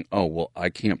you're going, oh, well, I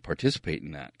can't participate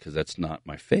in that because that's not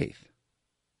my faith.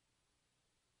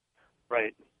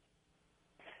 Right.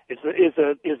 Is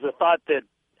the thought that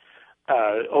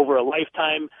over a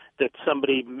lifetime that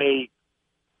somebody may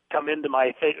come into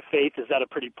my faith, is that a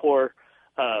pretty poor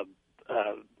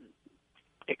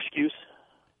excuse?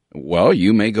 Well,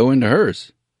 you may go into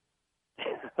hers.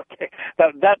 Okay.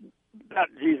 That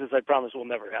Jesus, I promise, will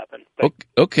never happen.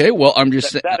 Okay. Well, I'm just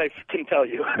saying that I can tell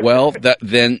you. Well,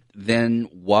 then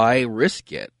why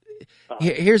risk it?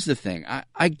 Here's the thing.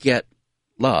 I get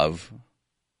love.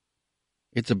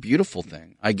 It's a beautiful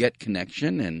thing. I get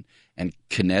connection and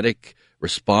kinetic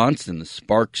response and the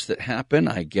sparks that happen.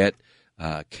 I get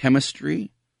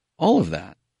chemistry, all of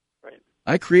that. Right.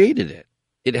 I created it.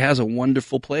 It has a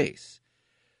wonderful place.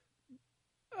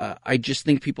 I just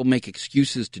think people make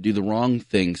excuses to do the wrong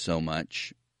thing so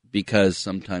much because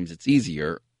sometimes it's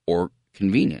easier or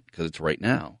convenient because it's right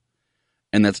now.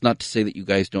 And that's not to say that you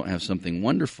guys don't have something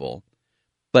wonderful,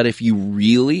 but if you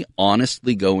really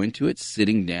honestly go into it,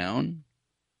 sitting down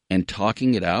and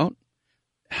talking it out,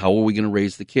 how are we going to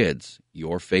raise the kids?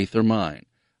 Your faith or mine?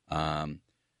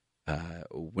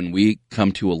 When we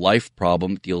come to a life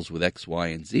problem that deals with X, Y,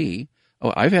 and Z,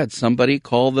 I've had somebody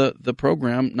call the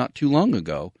program not too long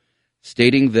ago,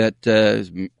 stating that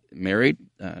he's married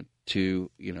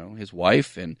to his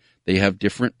wife, and they have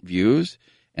different views,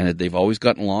 and they've always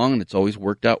gotten along, and it's always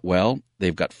worked out well.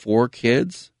 They've got 4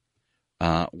 kids,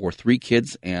 or 3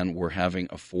 kids, and we're having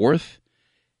a 4th.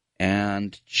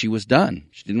 and she was done.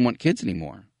 She didn't want kids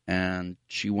anymore, and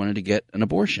she wanted to get an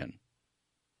abortion,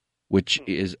 which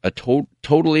is a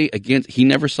totally against. He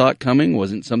never saw it coming.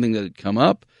 Wasn't something that had come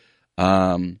up.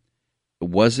 It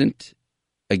wasn't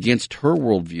against her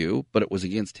worldview, but it was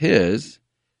against his.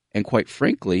 And quite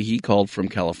frankly, he called from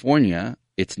California.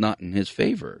 It's not in his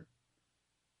favor.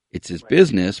 It's his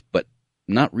business, but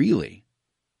not really.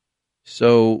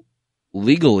 So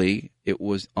legally, it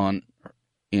was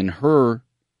in her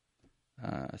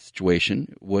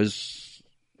situation,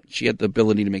 she had the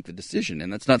ability to make the decision.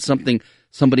 And that's not something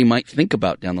somebody might think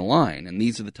about down the line. And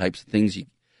these are the types of things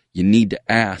you need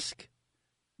to ask,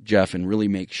 Jeff, and really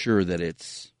make sure that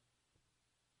it's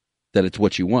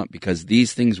what you want, because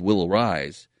these things will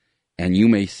arise. And you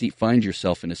may find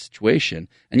yourself in a situation,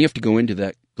 and you have to go into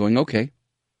that going, okay,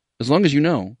 as long as you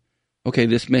know, okay,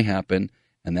 this may happen,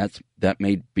 and that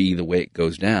may be the way it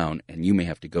goes down, and you may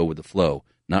have to go with the flow,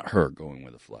 not her going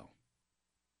with the flow.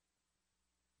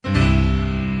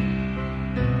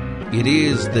 It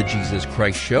is the Jesus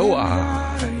Christ Show.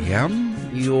 I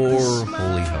am your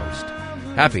holy host.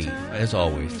 Happy, as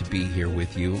always, to be here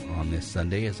with you on this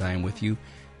Sunday, as I am with you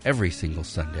every single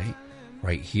Sunday,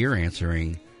 right here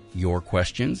answering your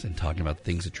questions and talking about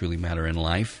things that truly matter in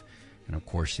life and, of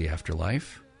course, the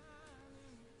afterlife.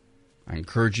 I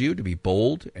encourage you to be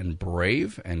bold and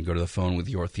brave and go to the phone with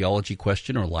your theology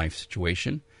question or life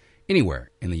situation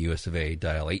anywhere in the U.S. of A.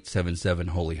 Dial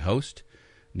 877-HOLY-HOST,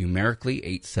 numerically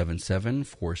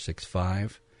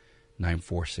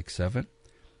 877-465-9467.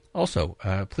 Also,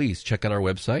 please check out our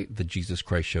website,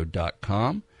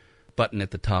 thejesuschristshow.com. Button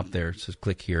at the top there says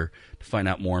click here to find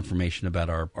out more information about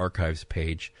our archives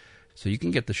page, so you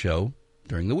can get the show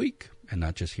during the week and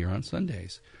not just here on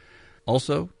Sundays.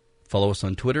 Also, follow us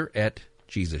on Twitter at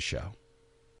Jesus Show.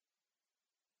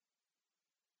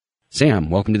 Sam,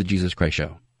 welcome to the Jesus Christ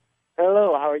Show.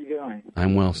 Hello, how are you doing?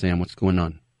 I'm well, Sam. What's going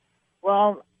on?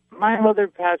 Well, my mother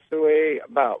passed away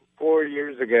about 4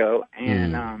 years ago,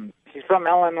 and she's from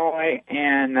Illinois,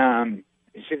 and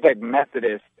she's like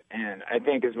Methodist, and I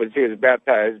think is what she was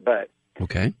baptized. But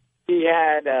okay, she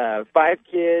had 5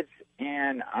 kids,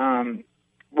 and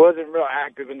wasn't real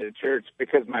active in the church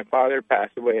because my father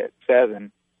passed away at 7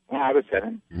 when I was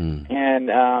 7,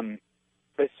 and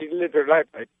but she lived her life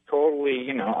like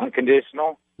totally,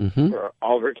 unconditional for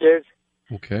all of her kids.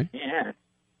 Okay, yeah.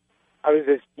 I was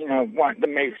just, wanting to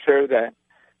make sure that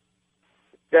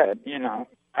I don't know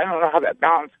how that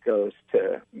balance goes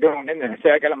to going in there. Say,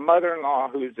 I got a mother-in-law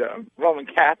who's a Roman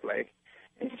Catholic,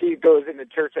 and she goes into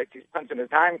church like she's punching a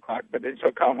time clock, but then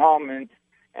she'll come home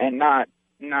and not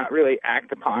really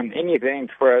act upon anything,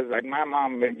 whereas like my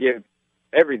mom would give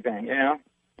everything,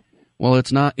 Well,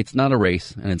 it's not a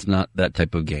race, and it's not that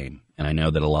type of game. And I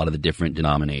know that a lot of the different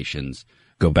denominations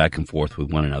go back and forth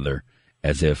with one another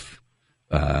as if,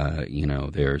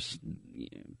 there's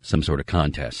some sort of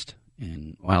contest.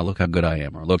 And, wow, look how good I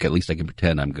am. Or look, at least I can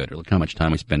pretend I'm good. Or look how much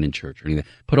time I spend in church. Or anything.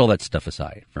 Put all that stuff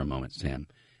aside for a moment, Sam.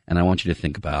 And I want you to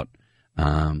think about,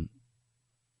 who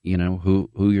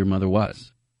your mother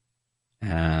was.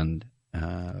 And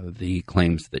the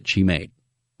claims that she made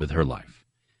with her life.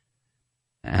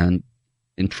 And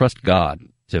trust God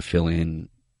to fill in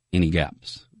any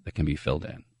gaps that can be filled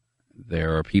in.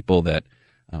 There are people that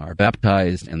are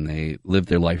baptized and they live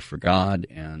their life for God,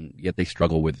 and yet they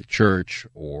struggle with the church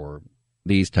or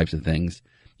these types of things,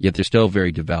 yet they're still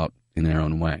very devout in their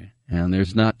own way. And you're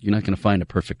not going to find a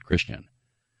perfect Christian.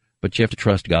 But you have to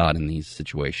trust God in these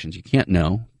situations. You can't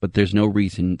know, but there's no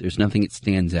reason, there's nothing that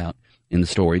stands out in the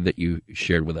story that you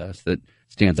shared with us that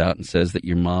stands out and says that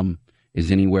your mom is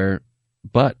anywhere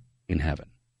but in heaven.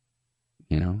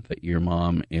 That your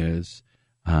mom is,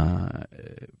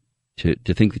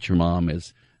 to think that your mom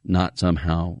is not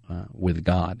somehow with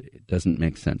God, it doesn't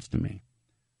make sense to me.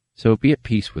 So be at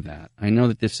peace with that. I know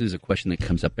that this is a question that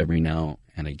comes up every now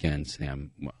and again,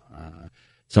 Sam.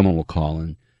 Someone will call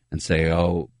and say,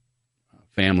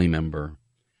 family member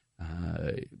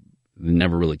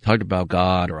never really talked about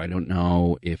God, or I don't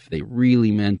know if they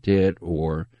really meant it,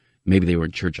 or maybe they were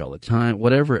in church all the time,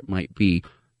 whatever it might be.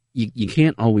 You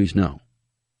can't always know.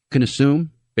 You can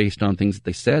assume based on things that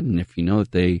they said, and if you know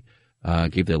that they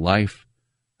gave their life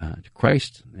to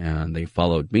Christ and they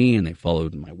followed me and they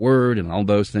followed my word and all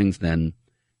those things, then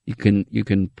you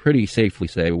can pretty safely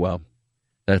say, well,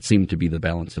 that seemed to be the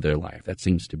balance of their life. That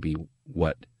seems to be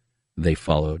what they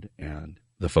followed and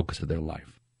the focus of their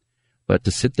life. But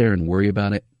to sit there and worry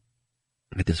about it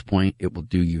at this point, it will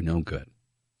do you no good.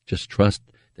 Just trust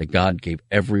that God gave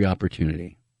every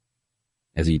opportunity,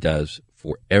 as he does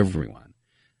for everyone,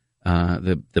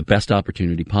 the best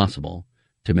opportunity possible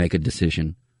to make a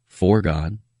decision for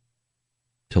God,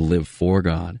 to live for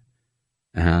God,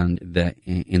 and that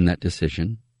in that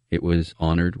decision, it was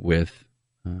honored with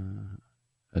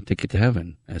a ticket to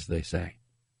heaven, as they say.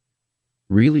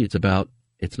 Really,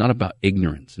 it's not about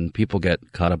ignorance, and people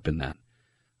get caught up in that.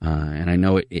 And I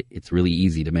know it's really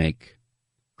easy to make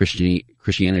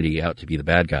Christianity out to be the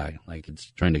bad guy, like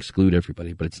it's trying to exclude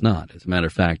everybody, but it's not. As a matter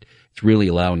of fact, it's really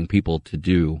allowing people to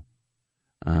do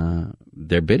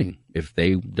their bidding. If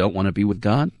they don't want to be with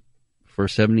God for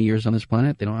 70 years on this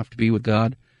planet, they don't have to be with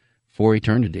God for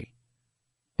eternity.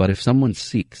 But if someone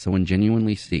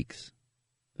genuinely seeks,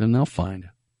 then they'll find.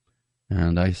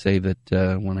 And I say that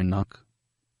when I knock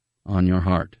on your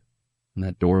heart, on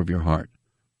that door of your heart,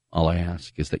 all I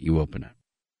ask is that you open it.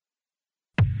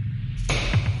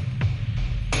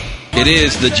 It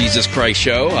is the Jesus Christ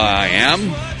Show. I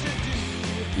am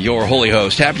your holy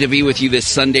host. Happy to be with you this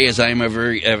Sunday, as I'm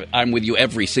with you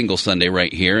every single Sunday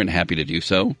right here, and happy to do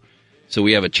so. So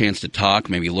we have a chance to talk,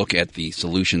 maybe look at the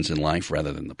solutions in life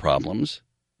rather than the problems.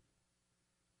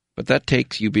 But that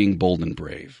takes you being bold and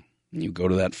brave. You go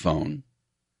to that phone,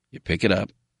 you pick it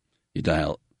up, you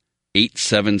dial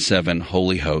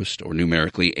 877-HOLY-HOST, or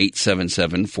numerically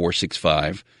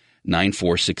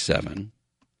 877-465-9467.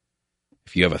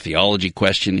 If you have a theology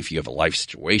question, if you have a life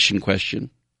situation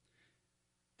question,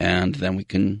 and then we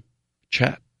can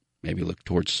chat, maybe look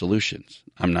towards solutions.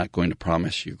 I'm not going to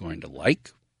promise you're going to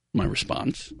like my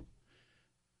response,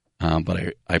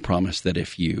 but I promise that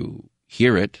if you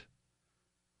hear it,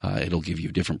 it'll give you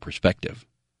a different perspective.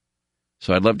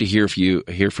 So I'd love to hear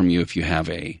from you if you have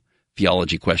a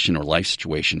theology question or life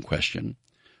situation question.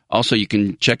 Also, you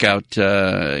can check out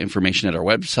information at our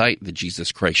website,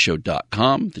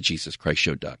 thejesuschristshow.com,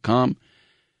 thejesuschristshow.com.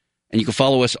 And you can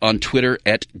follow us on Twitter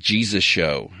at Jesus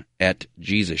Show, You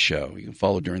can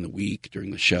follow during the week,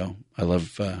 during the show. I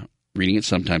love reading it.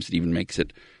 Sometimes it even makes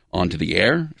it onto the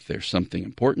air if there's something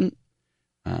important.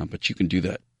 But you can do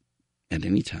that at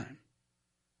any time.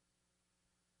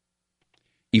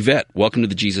 Yvette, welcome to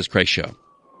the Jesus Christ Show.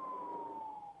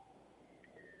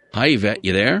 Hi, Yvette.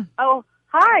 You there? Oh,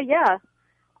 hi. Yeah.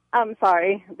 I'm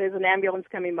sorry. There's an ambulance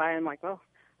coming by. I'm like, oh.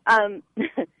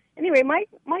 Anyway, my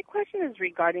question is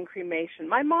regarding cremation.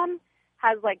 My mom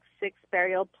has like 6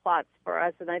 burial plots for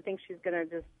us, and I think she's going to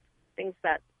just think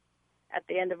that at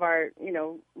the end of our,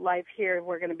 life here,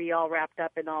 we're going to be all wrapped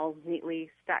up and all neatly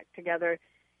stacked together.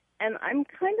 And I'm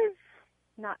kind of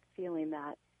not feeling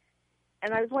that.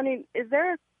 And I was wondering, is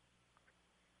there a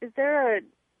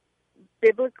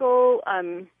biblical,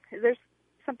 is there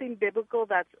something biblical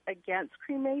that's against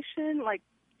cremation? Like,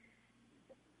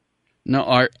 no,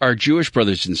 our Jewish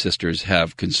brothers and sisters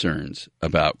have concerns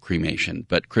about cremation,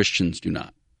 but Christians do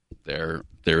not. There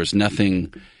is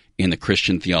nothing in the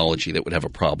Christian theology that would have a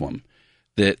problem.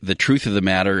 The truth of the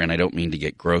matter, and I don't mean to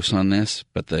get gross on this,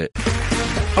 but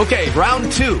Okay,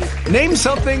 round 2. Name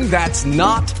something that's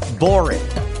not boring.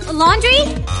 A laundry?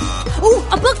 Ooh,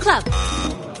 a book club.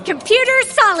 Computer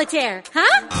solitaire,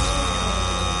 huh?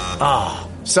 Ah,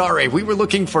 sorry, we were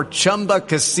looking for Chumba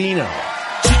Casino.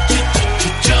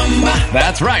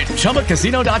 That's right,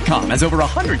 ChumbaCasino.com has over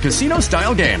 100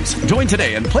 casino-style games. Join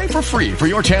today and play for free for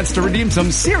your chance to redeem some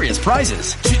serious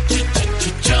prizes.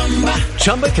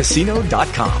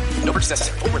 ChumbaCasino.com. No purchase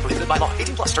necessary. Void where prohibited by law.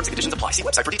 18+. Terms and conditions apply. See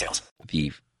website for details.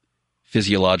 The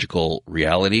physiological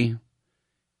reality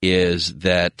is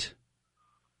that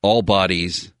all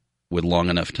bodies with long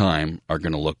enough time are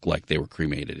going to look like they were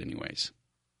cremated anyways.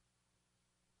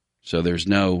 So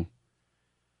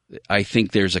I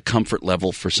think there's a comfort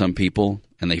level for some people,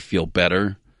 and they feel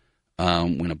better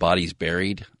when a body's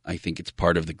buried. I think it's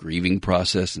part of the grieving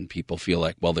process, and people feel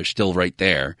like, well, they're still right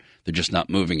there. They're just not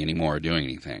moving anymore or doing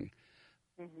anything.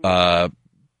 Mm-hmm.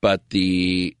 But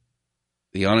the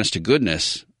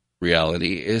honest-to-goodness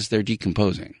reality is they're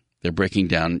decomposing. They're breaking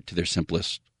down to their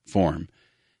simplest form,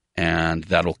 and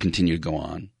that'll continue to go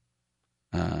on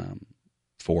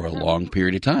for a long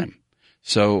period of time.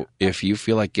 So if you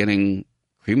feel like getting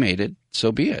cremated,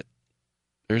 so be it.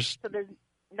 So there's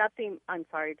nothing, I'm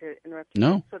sorry to interrupt you.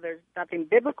 No. So there's nothing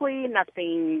biblically,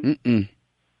 nothing.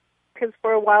 Because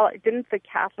for a while, didn't the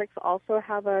Catholics also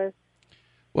have a?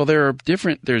 Well,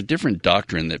 there's different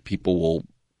doctrine that people will,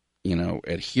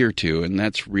 adhere to, and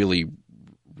that's really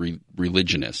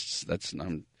religionists. That's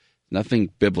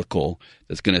nothing biblical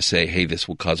that's going to say, hey, this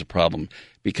will cause a problem,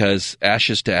 because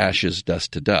ashes to ashes,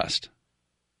 dust to dust.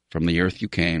 From the earth you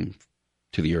came,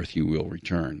 to the earth you will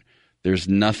return. There's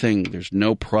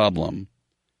no problem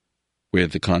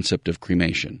with the concept of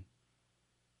cremation.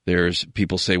 There's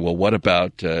people say, well, what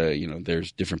about,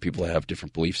 there's different people that have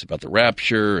different beliefs about the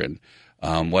rapture, and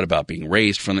what about being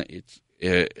raised from it?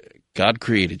 God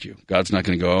created you. God's not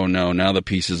going to go, oh, no, now the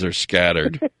pieces are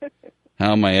scattered.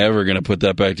 How am I ever going to put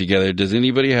that back together? Does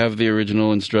anybody have the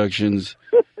original instructions?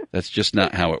 That's just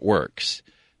not how it works.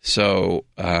 So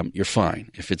you're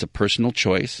fine. If it's a personal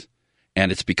choice,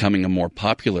 and it's becoming a more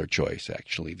popular choice,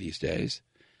 actually, these days,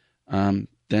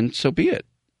 then so be it.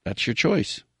 That's your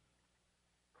choice.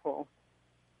 Cool.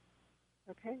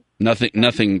 Okay.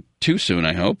 Nothing too soon,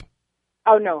 I hope.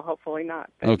 Oh, no, hopefully not.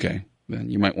 Okay. Then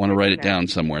you might want to write it down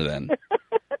somewhere then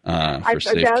for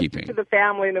safekeeping. To the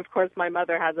family, and of course my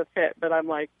mother has a fit, but I'm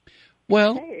like,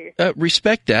 well, hey.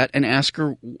 Respect that and ask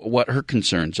her what her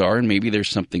concerns are, and maybe there's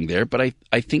something there. But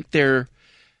I think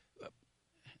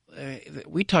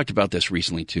we talked about this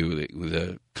recently too.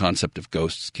 The concept of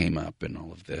ghosts came up and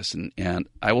all of this, and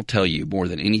I will tell you more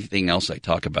than anything else I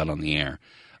talk about on the air.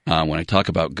 When I talk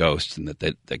about ghosts and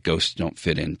that ghosts don't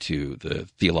fit into the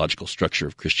theological structure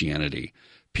of Christianity,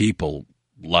 people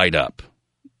light up.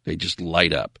 They just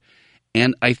light up.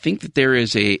 And I think that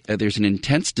there's an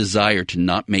intense desire to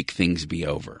not make things be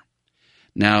over.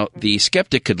 Now, the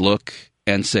skeptic could look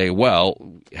and say,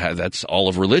 well, that's all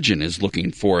of religion is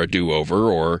looking for a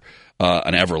do-over or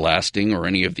an everlasting or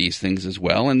any of these things as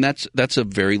well. And that's a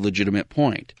very legitimate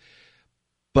point.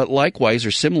 But likewise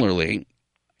or similarly,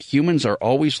 humans are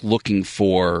always looking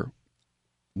for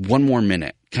one more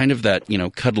minute, kind of that,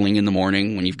 cuddling in the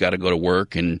morning when you've got to go to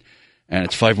work and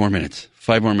it's 5 more minutes.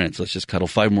 5 more minutes. Let's just cuddle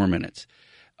 5 more minutes.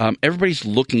 Everybody's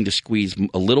looking to squeeze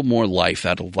a little more life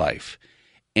out of life.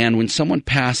 And when someone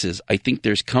passes, I think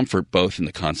there's comfort both in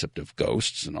the concept of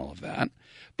ghosts and all of that,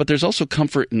 but there's also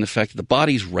comfort in the fact that the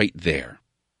body's right there.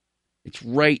 It's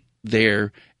right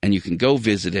there, and you can go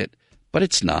visit it, but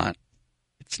it's not.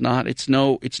 It's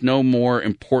no more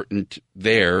important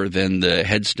there than the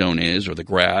headstone is, or the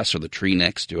grass, or the tree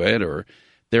next to it, or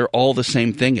they're all the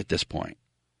same thing at this point.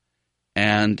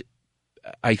 And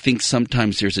I think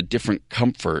sometimes there's a different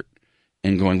comfort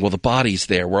in going, well, the body's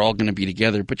there, we're all going to be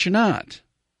together, but you're not.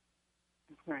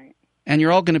 Right. And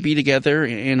you're all going to be together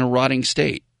in a rotting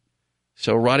state.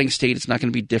 So a rotting state is not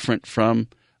going to be different from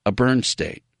a burned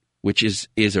state, which is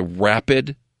a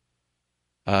rapid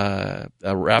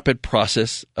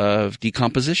process of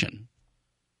decomposition.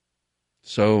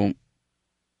 So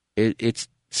it's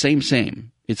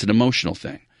same. It's an emotional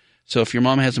thing. So if your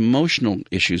mom has emotional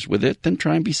issues with it, then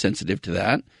try and be sensitive to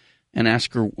that and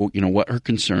ask her, what her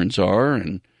concerns are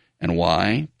and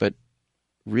why. But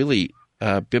really,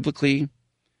 biblically,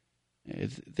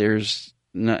 there's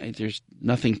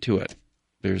nothing to it.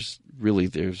 There's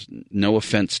no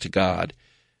offense to God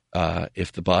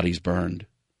if the body's burned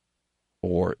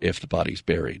or if the body's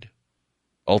buried.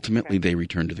 Ultimately, they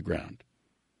return to the ground.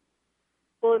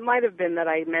 Well, it might have been that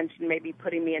I mentioned maybe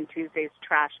putting me in Tuesday's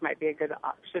trash might be a good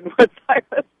option once I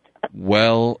was done.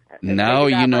 Well, now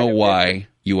you know why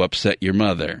you upset your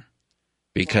mother.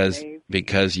 Because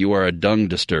you are a dung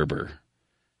disturber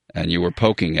and you were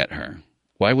poking at her.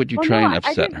 Why would you try and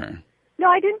upset her? No,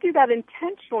 I didn't do that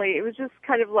intentionally. It was just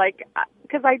kind of like,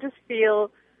 because I just feel,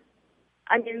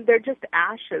 they're just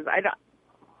ashes.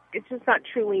 It's just not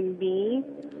truly me.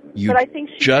 You but I think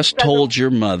she just told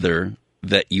your mother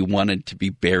that you wanted to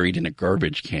be buried in a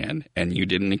garbage can, and you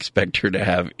didn't expect her to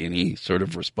have any sort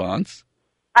of response?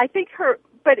 I think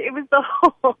but it was the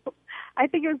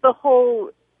whole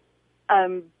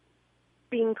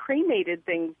being cremated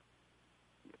thing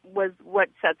was what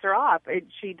sets her off.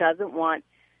 She doesn't want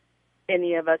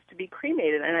any of us to be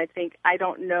cremated, and I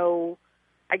don't know,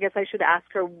 I guess I should ask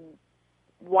her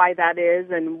why that is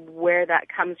and where that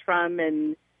comes from,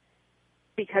 and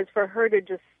because for her to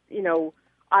just,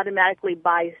 automatically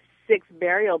buy 6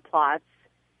 burial plots,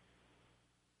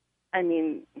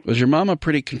 Was your mom a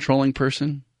pretty controlling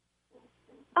person?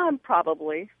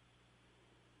 Probably.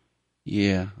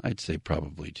 Yeah, I'd say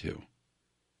probably too.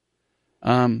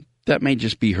 That may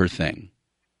just be her thing.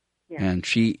 Yeah. And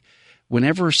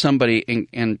whenever somebody,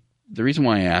 and the reason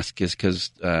why I ask is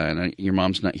because your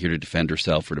mom's not here to defend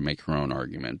herself or to make her own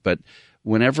argument, but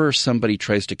whenever somebody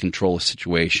tries to control a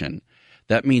situation,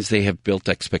 that means they have built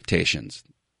expectations.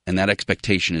 And that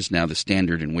expectation is now the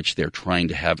standard in which they're trying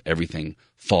to have everything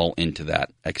fall into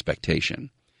that expectation.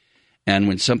 And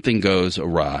when something goes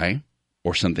awry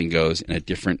or something goes in a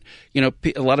different, a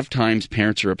lot of times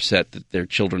parents are upset that their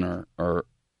children are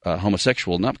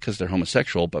homosexual, not because they're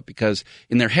homosexual, but because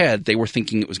in their head they were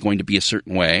thinking it was going to be a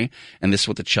certain way, and this is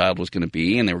what the child was going to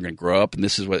be, and they were going to grow up, and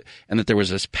that there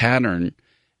was this pattern,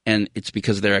 and it's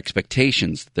because of their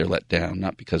expectations that they're let down,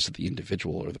 not because of the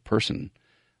individual or the person,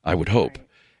 I would hope.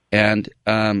 And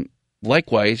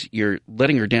likewise, you're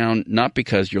letting her down not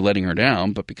because you're letting her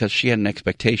down, but because she had an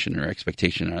expectation. Her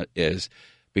expectation is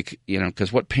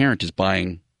Because what parent is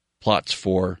buying plots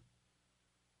for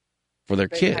their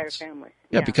kids? Entire family.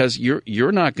 Yeah, because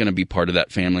you're not going to be part of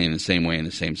that family in the same way, in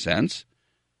the same sense.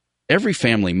 Every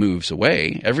family moves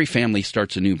away. Every family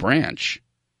starts a new branch.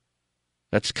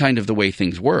 That's kind of the way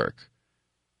things work.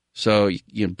 So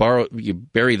you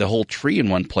bury the whole tree in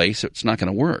one place, it's not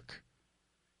going to work.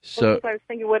 So I was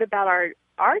thinking, what about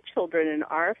our children and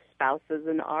our spouses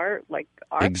and our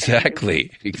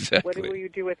exactly. What will you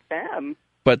do with them?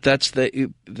 But that's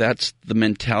the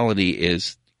mentality,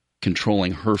 is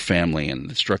controlling her family and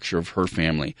the structure of her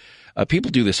family.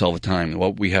 People do this all the time.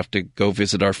 Well, we have to go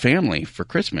visit our family for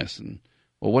Christmas. And,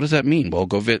 well, what does that mean? Well,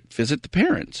 go visit the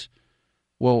parents.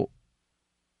 Well,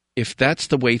 if that's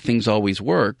the way things always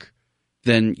work,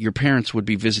 then your parents would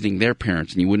be visiting their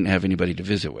parents and you wouldn't have anybody to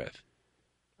visit with.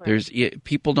 Right.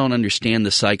 People don't understand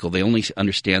the cycle. They only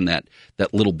understand that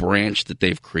little branch that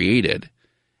they've created,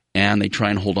 and they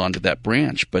try and hold on to that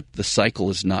branch. But the cycle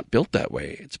is not built that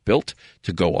way. It's built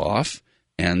to go off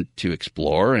and to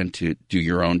explore and to do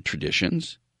your own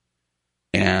traditions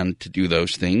and to do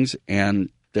those things. And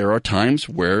there are times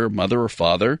where mother or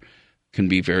father can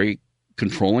be very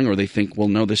controlling, or they think, well,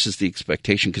 no, this is the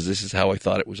expectation because this is how I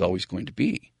thought it was always going to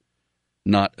be.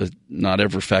 Not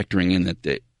ever factoring in that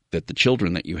the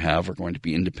children that you have are going to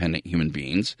be independent human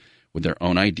beings with their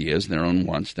own ideas, their own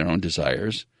wants, their own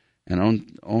desires,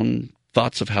 and own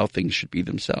thoughts of how things should be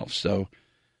themselves. So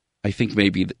I think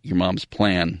maybe your mom's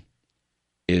plan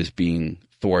is being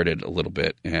thwarted a little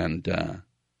bit, and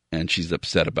she's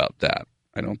upset about that.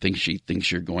 I don't think she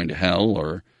thinks you're going to hell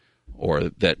or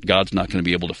that God's not going to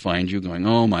be able to find you going,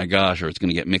 oh my gosh, or it's going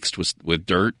to get mixed with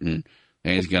dirt and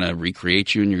he's going to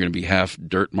recreate you and you're going to be half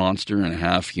dirt monster and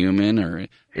half human, or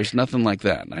there's nothing like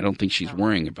that. And I don't think she's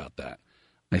worrying about that.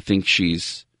 I think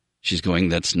she's going,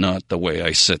 that's not the way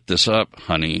I set this up,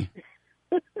 honey.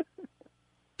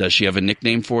 Does she have a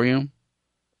nickname for you?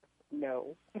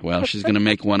 No. Well, she's going to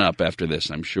make one up after this,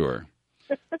 I'm sure.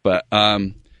 But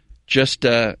just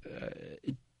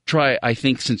try, I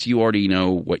think, since you already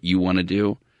know what you want to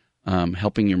do,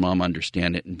 helping your mom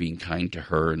understand it and being kind to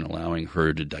her and allowing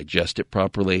her to digest it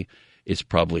properly is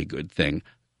probably a good thing.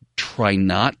 Try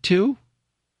not to,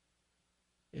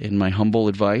 in my humble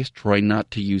advice, try not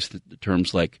to use the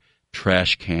terms like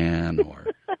trash can or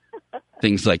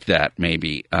things like that.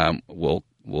 Maybe we'll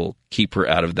keep her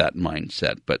out of that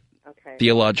mindset. But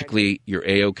theologically, you're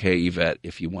A-okay, Yvette,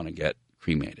 if you want to get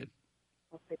cremated.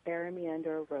 I'll say, bury me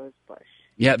under a rose bush.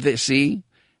 Yeah, see?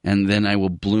 And then I will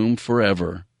bloom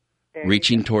forever,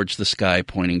 reaching towards the sky,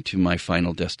 pointing to my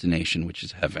final destination, which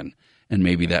is heaven. And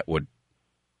maybe that would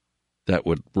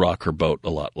rock her boat a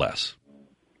lot less.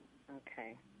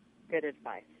 Okay. Good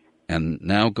advice. And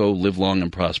now go live long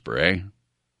and prosper, eh?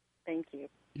 Thank you.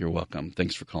 You're welcome.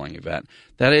 Thanks for calling, Yvette.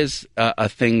 That is a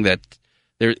thing that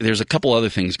there's a couple other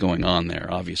things going on there.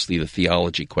 Obviously, the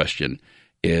theology question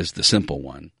is the simple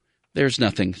one. There's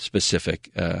nothing specific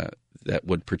that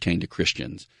would pertain to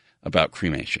Christians about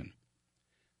cremation.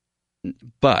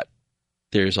 But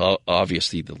there's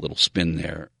obviously the little spin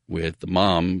there with the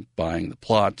mom buying the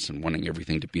plots and wanting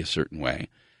everything to be a certain way.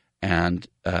 And,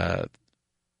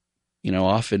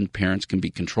 often parents can be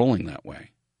controlling that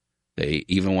way. They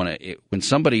even want to, when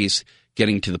somebody's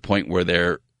getting to the point where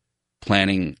they're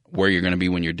planning where you're going to be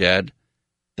when you're dead,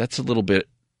 that's a little bit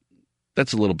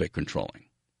controlling.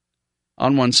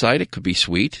 On one side, it could be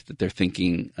sweet that they're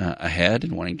thinking ahead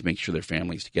and wanting to make sure their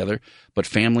family's together, but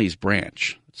families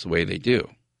branch. That's the way they do.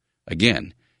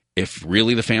 Again, if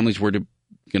really the families were going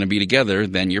to be together,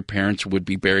 then your parents would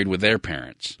be buried with their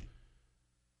parents.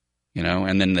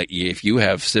 And then if you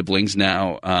have siblings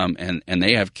now and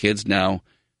they have kids now,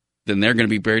 then they're going to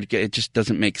be buried together. It just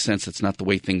doesn't make sense. It's not the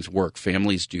way things work.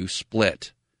 Families do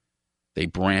split. They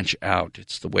branch out.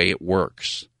 It's the way it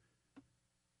works.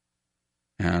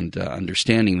 And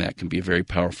understanding that can be a very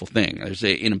powerful thing.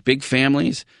 In big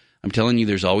families, I'm telling you,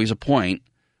 there's always a point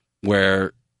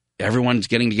where everyone's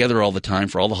getting together all the time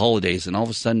for all the holidays, and all of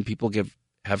a sudden people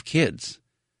have kids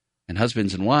and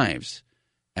husbands and wives,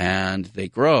 and they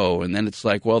grow, and then it's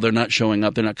like, well, they're not showing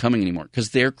up, they're not coming anymore,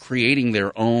 because they're creating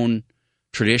their own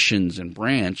traditions and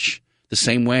branch the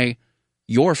same way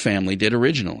your family did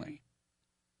originally.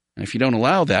 And if you don't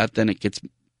allow that, then it gets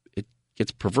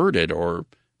perverted or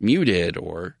muted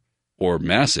or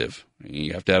massive.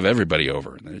 You have to have everybody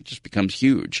over, and then it just becomes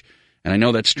huge. And I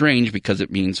know that's strange because it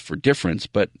means for difference,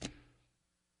 but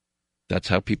that's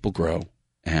how people grow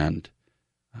and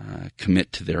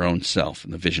commit to their own self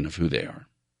and the vision of who they are.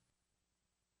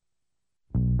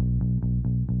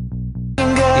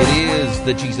 It is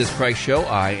the Jesus Christ Show.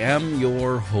 I am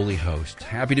your holy host.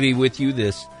 Happy to be with you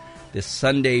this this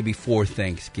Sunday before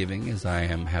Thanksgiving, as I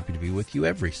am happy to be with you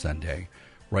every Sunday,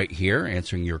 right here,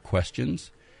 answering your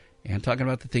questions and talking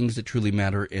about the things that truly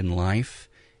matter in life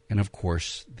and, of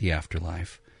course, the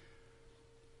afterlife.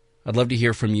 I'd love to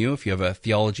hear from you if you have a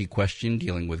theology question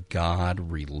dealing with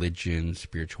God, religion,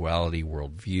 spirituality,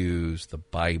 worldviews, the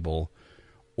Bible,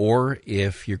 or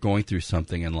if you're going through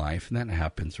something in life, and that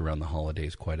happens around the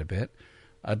holidays quite a bit.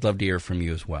 I'd love to hear from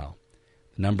you as well.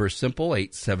 The number is simple,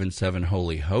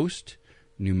 877-HOLY-HOST.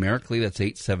 Numerically, that's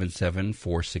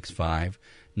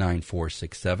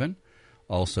 877-465-9467.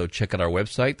 Also, check out our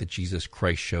website,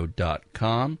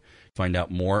 thejesuschristshow.com. Find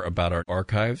out more about our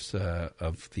archives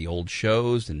of the old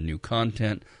shows and new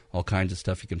content, all kinds of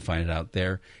stuff. You can find it out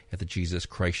there at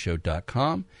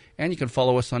thejesuschristshow.com. And you can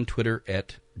follow us on Twitter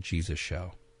at Jesus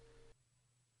Show.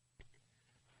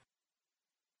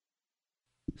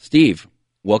 Steve,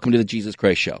 welcome to the Jesus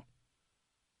Christ Show.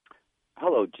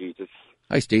 Hello, Jesus.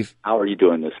 Hi, Steve. How are you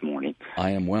doing this morning? I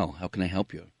am well. How can I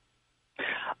help you?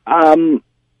 A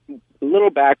little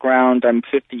background. I'm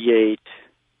 58.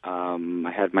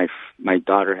 I had my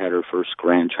daughter had her first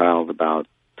grandchild about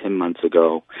 10 months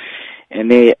ago,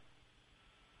 and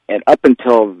up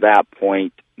until that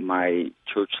point, my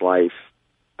church life,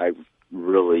 I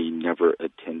really never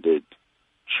attended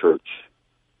church.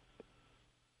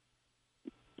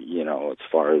 You know, as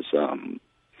far as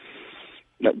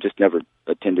just never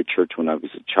attended church when I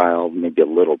was a child, maybe a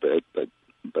little bit, but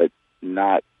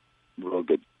not real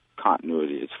good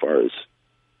continuity as far as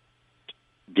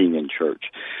being in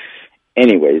church.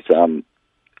 Anyways,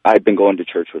 I've been going to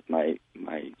church with my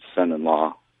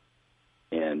son-in-law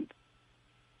and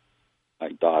my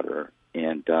daughter,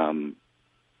 and I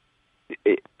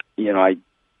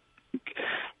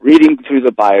reading through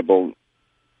the Bible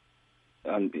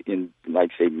in,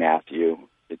 like, say, Matthew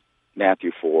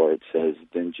 4, it says,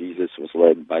 "Then Jesus was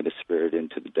led by the Spirit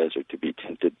into the desert to be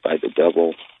tempted by the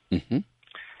devil." Mm-hmm.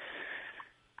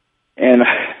 And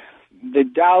the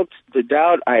doubt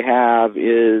I have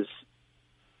is,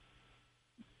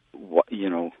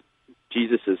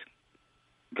 Jesus is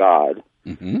God,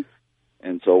 mm-hmm.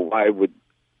 and so why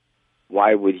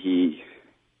would he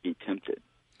be tempted?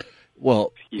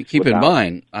 Well, keep in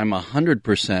mind, I'm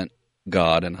 100%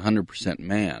 God and 100%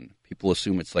 man. People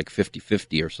assume it's like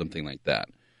 50-50 or something like that.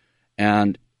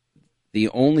 And the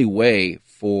only way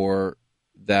for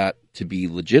that to be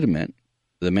legitimate,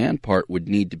 the man part would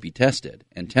need to be tested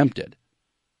and tempted.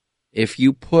 If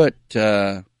you put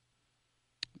a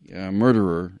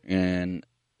murderer in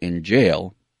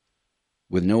jail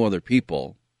with no other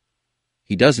people,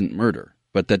 he doesn't murder,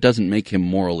 but that doesn't make him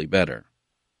morally better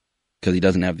because he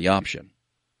doesn't have the option.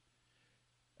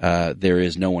 There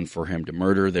is no one for him to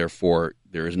murder, therefore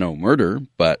there is no murder,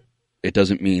 but it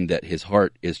doesn't mean that his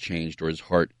heart is changed or his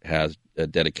heart has a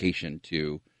dedication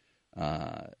to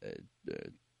the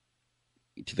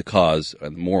cause,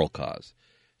 the moral cause.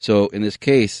 So in this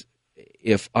case,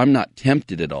 if I'm not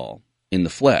tempted at all in the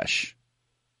flesh,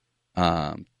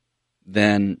 then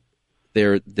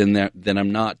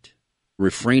I'm not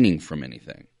refraining from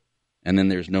anything, and then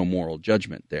there's no moral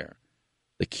judgment there.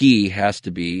 The key has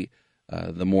to be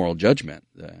the moral judgment,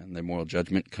 and the moral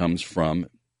judgment comes from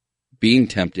being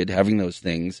tempted, having those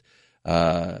things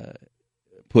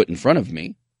put in front of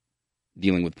me,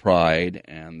 dealing with pride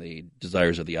and the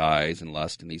desires of the eyes and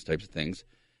lust and these types of things,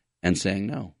 and saying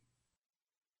no.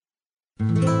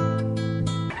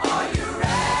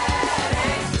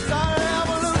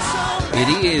 It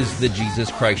is the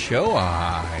Jesus Christ Show.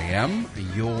 I am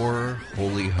your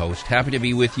holy host. Happy to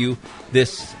be with you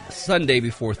this Sunday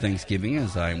before Thanksgiving,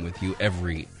 as I'm with you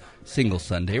every single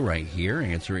Sunday right here,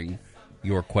 answering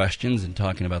your questions and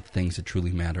talking about the things that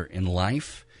truly matter in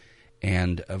life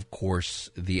and, of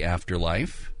course, the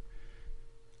afterlife.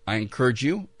 I encourage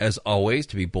you, as always,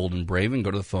 to be bold and brave and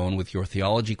go to the phone with your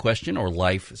theology question or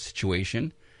life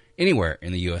situation anywhere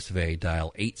in the U.S. of A.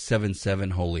 Dial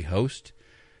 877-HOLY-HOST.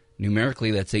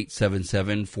 Numerically, that's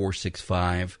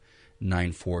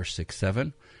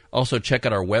 877-465-9467. Also, check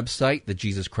out our website,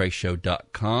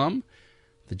 thejesuschristshow.com.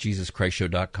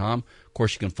 thejesuschristshow.com. Of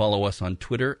course, you can follow us on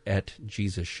Twitter at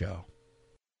Jesus Show.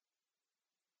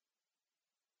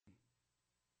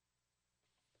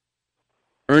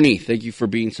 Ernie, thank you for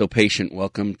being so patient.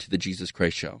 Welcome to the Jesus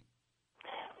Christ Show.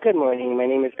 Good morning. My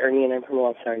name is Ernie, and I'm from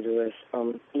Los Angeles.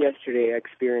 Yesterday, I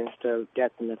experienced a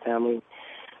death in the family.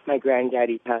 My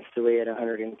granddaddy passed away at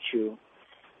 102.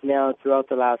 Now, throughout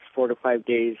the last 4 to 5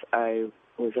 days, I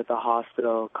was at the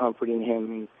hospital comforting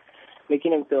him and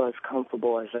making him feel as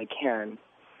comfortable as I can.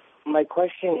 My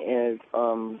question is,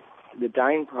 the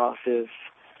dying process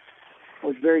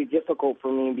was very difficult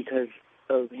for me because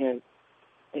of him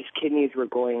his kidneys were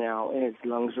going out and his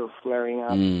lungs were flaring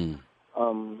up.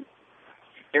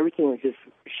 Everything was just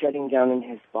shutting down in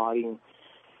his body.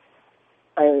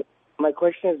 My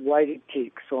question is, why did it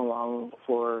take so long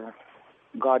for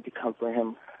God to comfort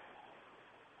him?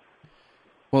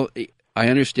 Well, I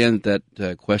understand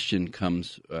that question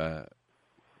comes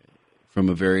from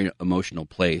a very emotional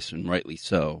place, and rightly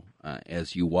so.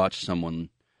 As you watch someone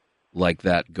like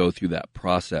that go through that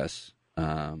process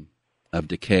of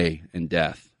decay and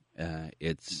death,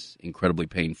 it's incredibly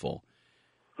painful.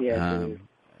 Yeah.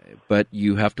 But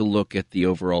you have to look at the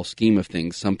overall scheme of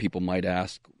things. Some people might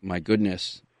ask, my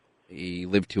goodness, he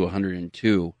lived to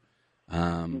 102.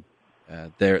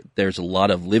 There's a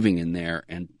lot of living in there,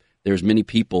 and there's many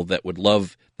people that would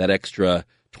love that extra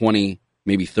 20,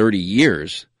 maybe 30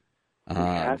 years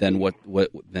than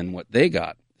what they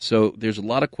got. So there's a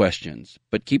lot of questions,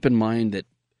 but keep in mind that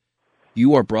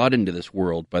you are brought into this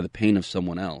world by the pain of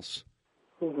someone else,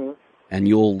 and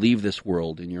you'll leave this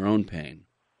world in your own pain.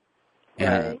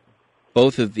 And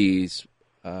both of these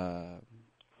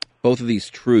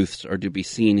truths are to be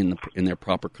seen in their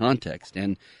proper context.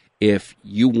 And if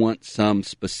you want some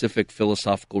specific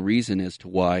philosophical reason as to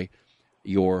why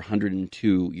your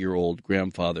 102-year-old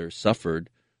grandfather suffered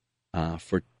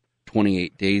for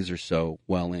 28 days or so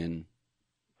while in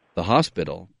the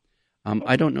hospital,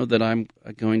 I don't know that I'm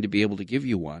going to be able to give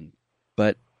you one,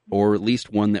 or at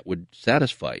least one that would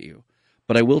satisfy you.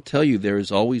 But I will tell you there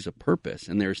is always a purpose,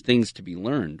 and there's things to be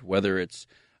learned, whether it's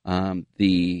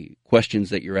the questions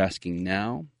that you're asking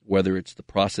now, whether it's the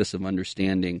process of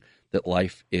understanding that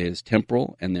life is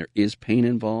temporal and there is pain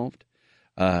involved.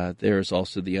 There is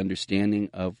also the understanding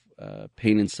of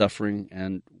pain and suffering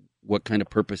and what kind of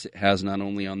purpose it has not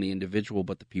only on the individual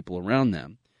but the people around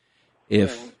them.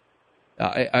 If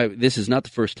this is not the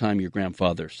first time your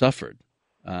grandfather suffered.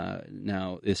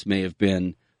 Now, this may have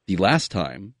been the last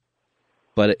time,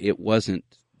 but it wasn't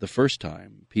the first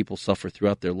time. People suffer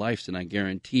throughout their lives, and I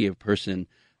guarantee a person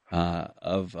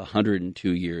of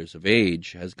 102 years of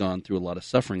age has gone through a lot of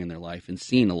suffering in their life and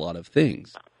seen a lot of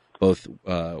things, both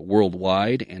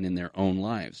worldwide and in their own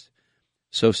lives.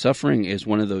 So suffering is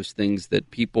one of those things that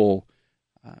people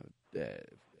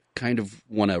kind of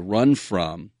want to run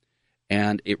from,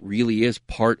 and it really is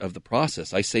part of the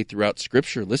process. I say throughout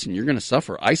Scripture, listen, you're going to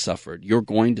suffer. I suffered. You're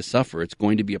going to suffer. It's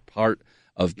going to be a part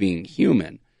of being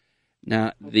human.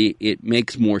 Now, it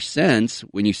makes more sense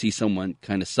when you see someone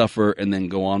kind of suffer and then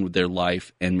go on with their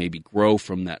life and maybe grow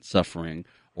from that suffering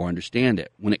or understand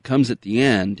it. When it comes at the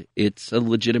end, it's a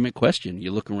legitimate question.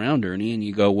 You look around, Ernie, and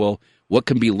you go, well, what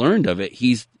can be learned of it?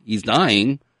 He's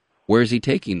dying. Where is he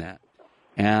taking that?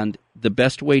 And the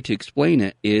best way to explain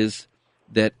it is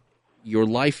that your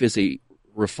life is a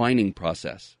refining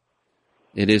process.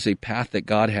 It is a path that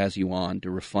God has you on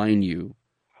to refine you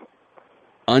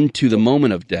unto the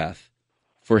moment of death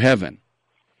for heaven.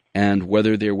 And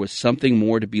whether there was something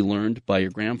more to be learned by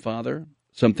your grandfather,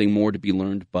 something more to be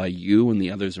learned by you and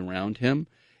the others around him,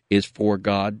 is for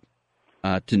God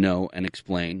to know and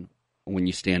explain when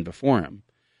you stand before him.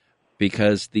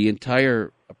 Because the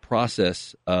entire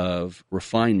process of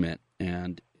refinement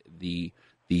and the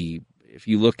if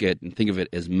you look at and think of it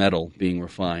as metal being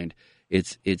refined,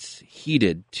 it's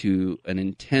heated to an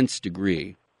intense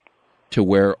degree to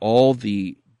where all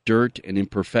the dirt and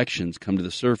imperfections come to the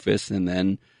surface, and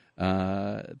then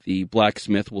the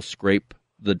blacksmith will scrape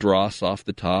the dross off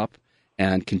the top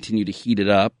and continue to heat it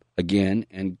up again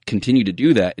and continue to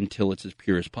do that until it's as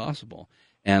pure as possible.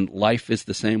 And life is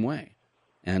the same way.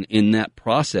 And in that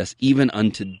process, even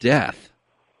unto death,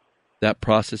 that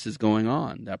process is going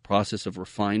on, that process of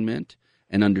refinement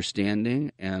and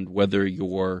understanding, and whether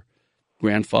your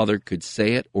grandfather could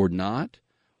say it or not,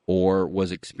 or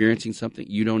was experiencing something,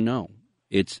 you don't know.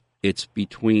 It's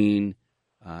between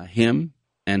him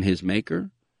and his maker,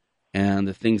 and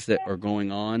the things that are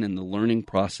going on, and the learning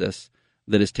process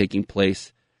that is taking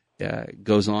place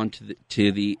goes on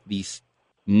to the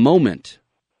moment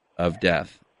of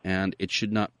death, and it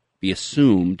should not be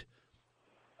assumed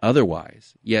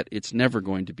otherwise. Yet it's never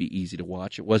going to be easy to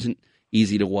watch. It wasn't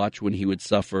easy to watch when he would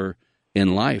suffer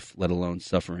in life, let alone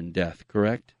suffer in death,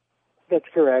 correct? That's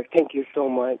correct. Thank you so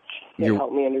much. It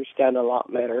helped me understand a lot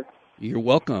better. You're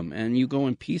welcome, and you go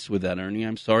in peace with that, Ernie.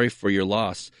 I'm sorry for your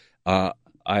loss.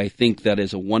 I think that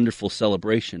is a wonderful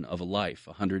celebration of a life.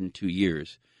 102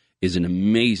 years is an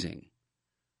amazing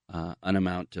an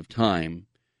amount of time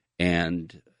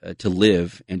and to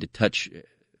live and to touch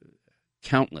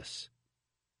countless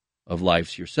of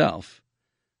lives yourself.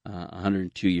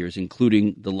 102 years,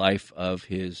 including the life of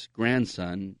his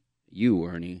grandson, you,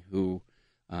 Ernie, who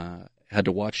had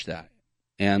to watch that.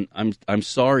 And I'm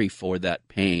sorry for that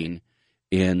pain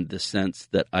in the sense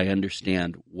that I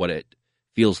understand what it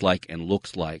feels like and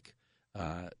looks like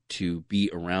to be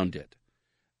around it.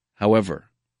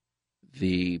 However,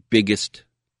 the biggest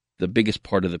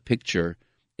part of the picture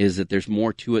is that there's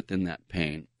more to it than that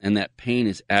pain, and that pain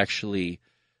is actually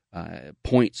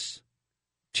points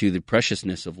to the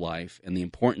preciousness of life and the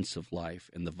importance of life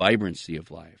and the vibrancy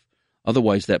of life.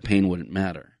 Otherwise, that pain wouldn't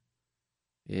matter.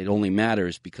 It only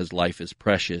matters because life is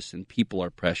precious and people are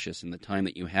precious, and the time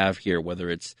that you have here, whether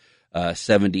it's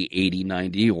 70, 80,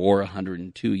 90, or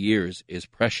 102 years, is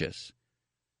precious.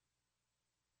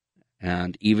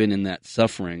 And even in that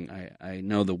suffering, I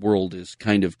know the world is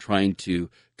kind of trying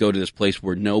to go to this place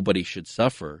where nobody should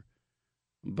suffer.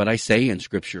 But I say in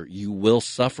Scripture, you will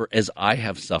suffer as I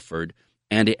have suffered,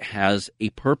 and it has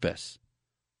a purpose.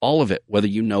 All of it, whether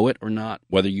you know it or not,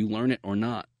 whether you learn it or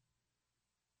not.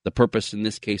 The purpose in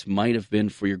this case might have been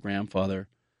for your grandfather,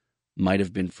 might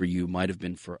have been for you, might have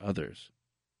been for others.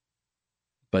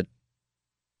 But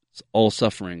all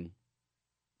suffering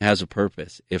has a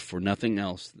purpose, if for nothing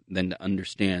else than to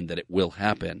understand that it will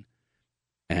happen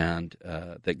and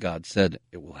that God said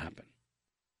it will happen.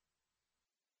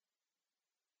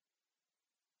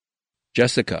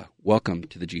 Jessica, welcome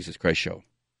to the Jesus Christ Show.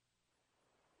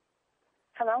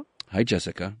 Hello? Hi,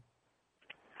 Jessica.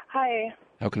 Hi.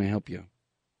 How can I help you?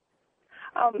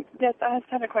 Yes, I just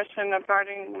had a question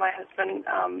regarding my husband.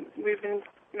 We've been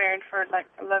married for like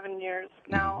 11 years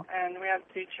now, and we have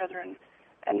 3 children.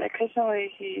 And occasionally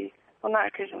not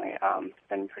occasionally, it's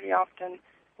been pretty often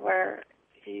where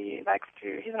he's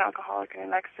an alcoholic and he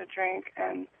likes to drink,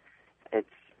 and it's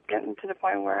getting to the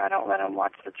point where I don't let him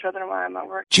watch the children while I'm at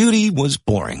work. Judy was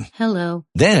boring. Hello.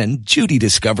 Then Judy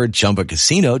discovered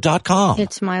ChumbaCasino.com.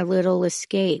 It's my little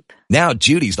escape. Now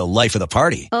Judy's the life of the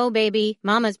party. Oh, baby,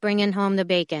 mama's bringing home the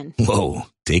bacon. Whoa,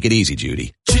 take it easy,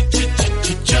 Judy.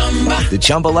 The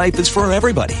Chumba life is for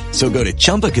everybody. So go to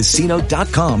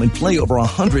ChumbaCasino.com and play over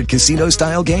 100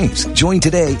 casino-style games. Join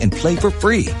today and play for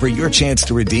free for your chance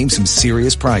to redeem some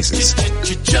serious prizes.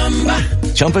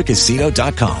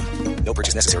 ChumbaCasino.com. No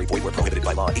purchase necessary. Void where prohibited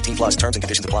by law. 18 plus terms and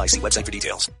conditions apply. See website for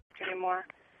details. Anymore.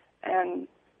 And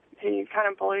he kind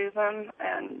of bullies them,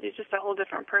 and he's just a whole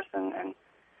different person. And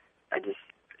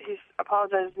he's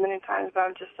apologized many times, but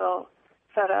I'm just so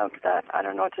fed up that I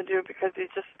don't know what to do, because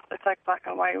it's like black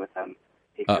and white with him.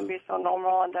 He can be so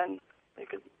normal, and then you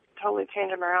could totally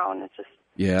change him around. It's just...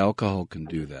 Yeah, alcohol can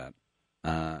do that.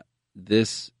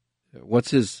 What's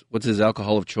his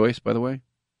alcohol of choice, by the way?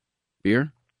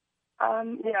 Beer?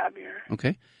 Yeah, beer.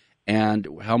 Okay. And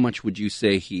how much would you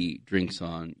say he drinks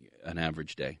on an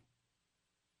average day?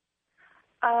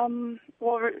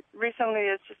 Recently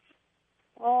it's just,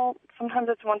 sometimes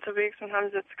it's once a week,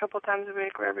 sometimes it's a couple times a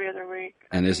week or every other week.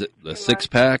 And is it a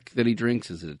 6-pack that he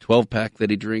drinks? Is it a 12-pack that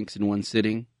he drinks in one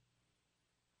sitting?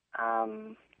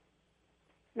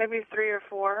 Maybe 3 or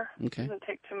 4. Okay. Doesn't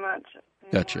take too much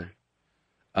anymore. Gotcha.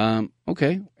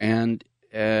 Okay. And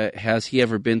has he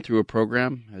ever been through a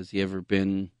program? Has he ever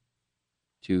been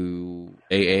to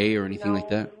AA or anything like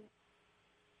that?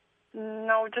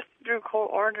 No, just through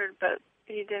court-ordered, but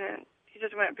he didn't. He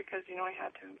just went because, he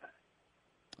had to. But.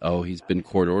 Oh, he's been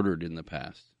court-ordered in the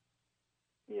past.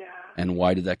 Yeah. And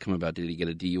why did that come about? Did he get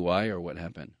a DUI or what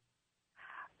happened?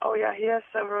 Oh, yeah, he has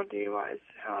several DUIs.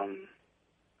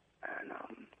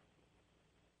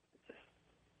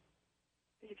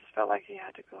 He just felt like he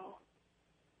had to go.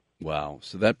 Wow.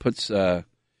 So that puts you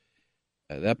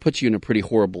in a pretty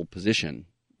horrible position.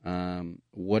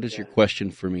 What is your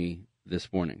question for me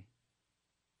this morning?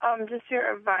 Just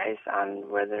your advice on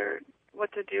what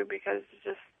to do, because it's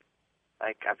just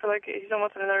I feel like he's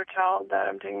almost another child that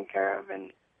I'm taking care of,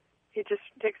 and he just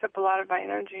takes up a lot of my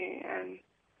energy. And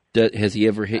has he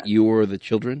ever hit you or the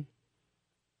children?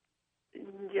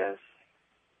 Yes.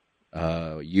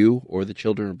 You or the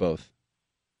children, or both?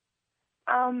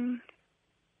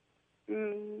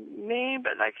 Me,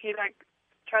 but he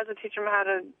tries to teach him how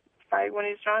to fight when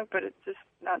he's drunk, but it's just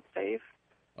not safe.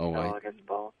 Oh, I guess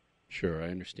both. Sure, I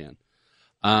understand.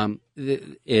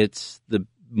 It's the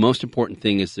most important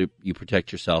thing is that you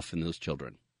protect yourself and those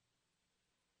children.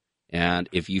 And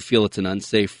if you feel it's an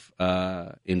unsafe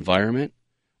environment,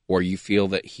 or you feel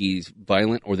that he's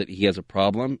violent or that he has a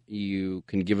problem, you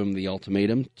can give him the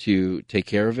ultimatum to take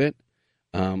care of it,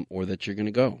 or that you're going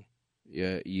to go.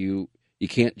 You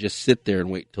can't just sit there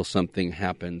and wait till something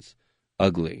happens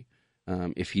ugly.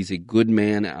 If he's a good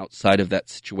man outside of that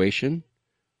situation,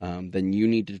 then you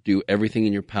need to do everything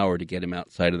in your power to get him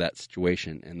outside of that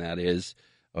situation. And that is,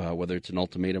 whether it's an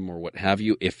ultimatum or what have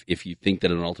you, if you think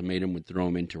that an ultimatum would throw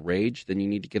him into rage, then you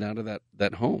need to get out of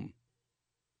that home.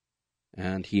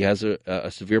 and he has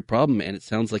a severe problem, and it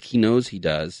sounds like he knows he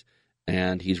does,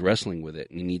 and he's wrestling with it,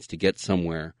 and he needs to get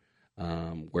somewhere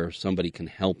where somebody can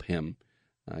help him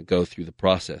go through the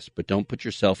process. But don't put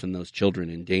yourself and those children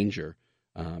in danger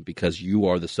because you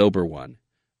are the sober one.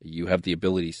 You have the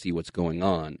ability to see what's going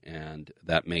on, and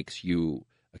that makes you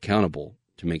accountable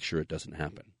to make sure it doesn't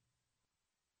happen.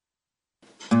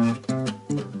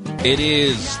 It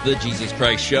is the Jesus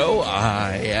Christ Show.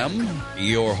 I am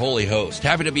your holy host.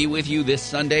 Happy to be with you this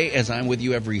Sunday, as I'm with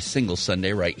you every single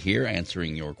Sunday right here,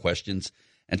 answering your questions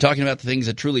and talking about the things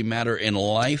that truly matter in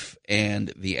life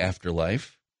and the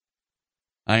afterlife.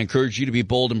 I encourage you to be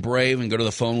bold and brave and go to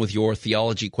the phone with your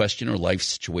theology question or life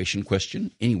situation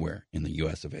question anywhere in the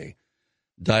U.S. of A.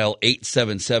 Dial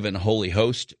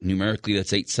 877-HOLY-HOST. Numerically,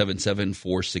 that's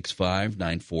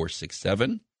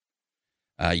 877-465-9467.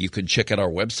 You can check out our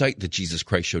website,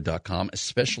 thejesuschristshow.com,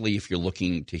 especially if you're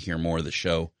looking to hear more of the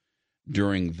show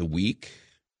during the week.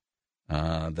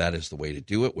 That is the way to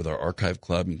do it with our archive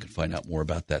club. You can find out more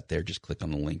about that there. Just click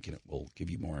on the link and it will give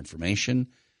you more information.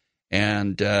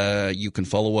 And you can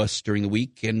follow us during the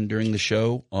week and during the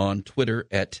show on Twitter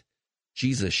at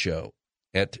Jesus Show,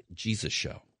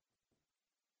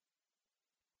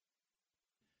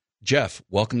 Jeff,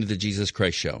 welcome to the Jesus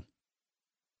Christ Show.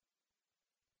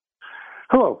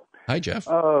 Hello. Hi, Jeff.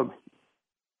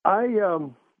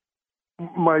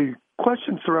 My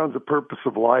question surrounds the purpose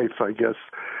of life, I guess.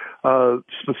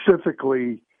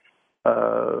 Specifically,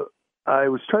 I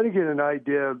was trying to get an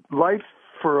idea. Life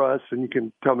for us, and you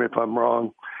can tell me if I'm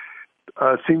wrong,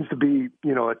 seems to be,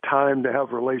 a time to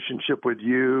have a relationship with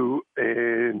you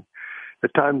and a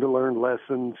time to learn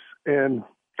lessons and,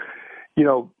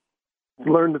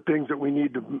 learn the things that we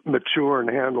need to mature and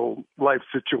handle life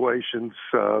situations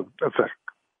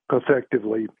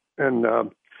effectively. And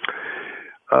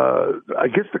I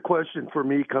guess the question for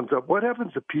me comes up, what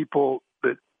happens to people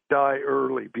that die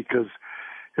early? Because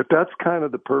if that's kind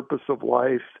of the purpose of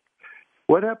life,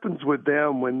 what happens with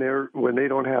them when they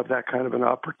don't have that kind of an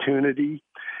opportunity?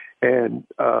 And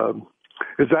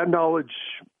is that knowledge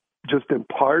just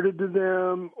imparted to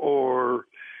them, or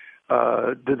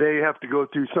do they have to go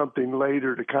through something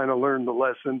later to kind of learn the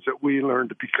lessons that we learn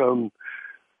to become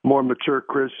more mature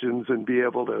Christians and be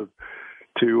able to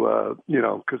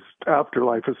because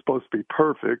afterlife is supposed to be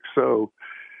perfect. So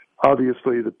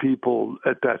obviously the people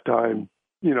at that time,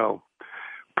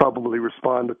 probably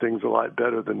respond to things a lot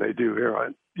better than they do here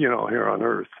on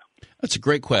earth. That's a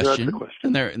great question.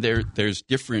 And there's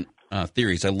different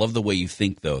theories. I love the way you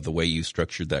think, though, the way you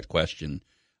structured that question.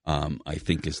 I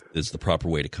think is the proper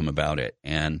way to come about it.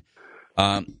 And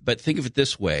but think of it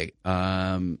this way: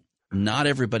 not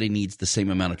everybody needs the same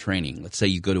amount of training. Let's say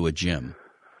you go to a gym,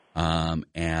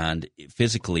 and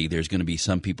physically, there's going to be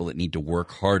some people that need to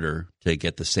work harder to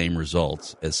get the same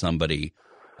results as somebody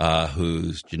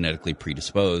who's genetically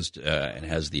predisposed and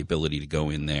has the ability to go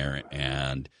in there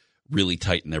and really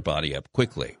tighten their body up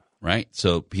quickly, right?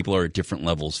 So people are at different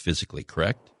levels physically,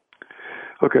 correct?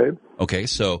 Okay,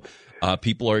 so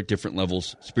people are at different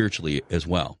levels spiritually as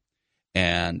well.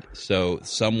 And so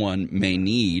someone may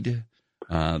need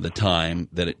the time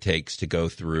that it takes to go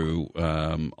through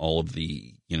all of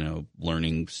the,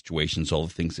 learning situations, all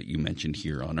the things that you mentioned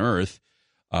here on earth,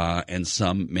 and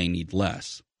some may need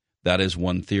less. That is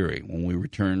one theory. When we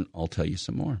return, I'll tell you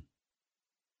some more.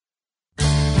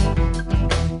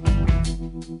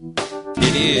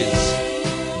 It is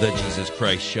the Jesus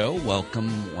Christ Show.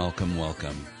 Welcome, welcome,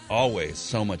 welcome. Always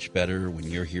so much better when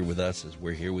you're here with us, as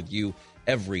we're here with you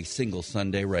every single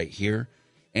Sunday right here,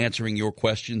 answering your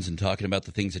questions and talking about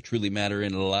the things that truly matter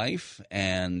in life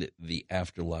and the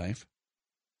afterlife.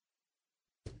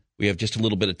 We have just a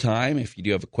little bit of time. If you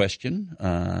do have a question,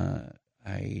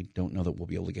 I don't know that we'll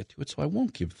be able to get to it, so I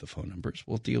won't give the phone numbers.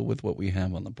 We'll deal with what we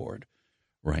have on the board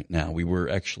right now. We were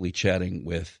actually chatting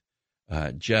with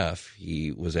Jeff.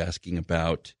 He was asking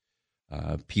about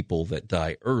people that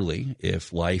die early,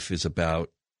 if life is about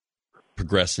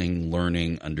progressing,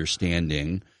 learning,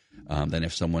 understanding, then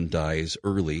if someone dies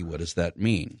early, what does that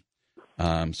mean?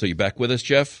 So you back with us,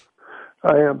 Jeff?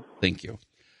 I am. Thank you.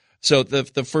 So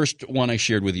the first one I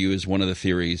shared with you is one of the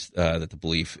theories that the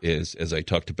belief is, as I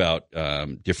talked about,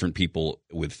 different people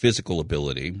with physical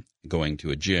ability going to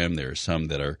a gym. There are some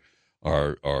that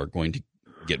are going to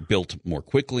get built more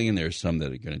quickly, and there are some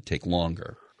that are going to take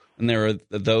longer. And there are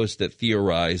those that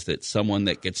theorize that someone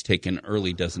that gets taken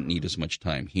early doesn't need as much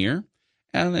time here.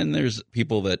 And then there's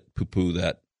people that poo-poo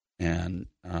that. And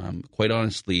quite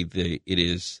honestly, it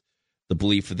is the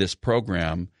belief of this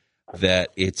program that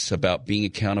it's about being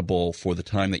accountable for the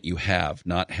time that you have,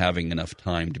 not having enough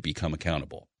time to become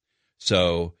accountable.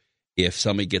 So if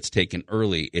somebody gets taken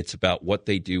early, it's about what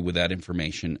they do with that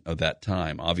information of that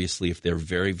time. Obviously, if they're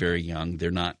very, very young,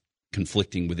 they're not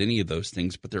conflicting with any of those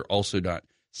things, but they're also not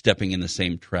stepping in the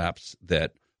same traps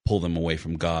that pull them away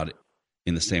from God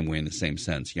in the same way, in the same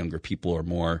sense. Younger people are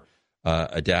more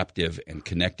adaptive and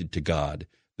connected to God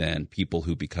than people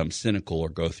who become cynical or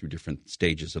go through different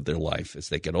stages of their life as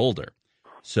they get older.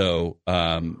 So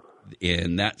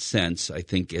in that sense, I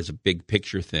think as a big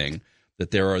picture thing,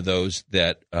 that there are those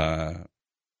that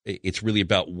it's really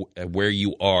about where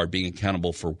you are, being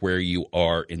accountable for where you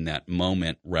are in that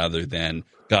moment rather than,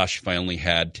 gosh, if I only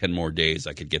had 10 more days,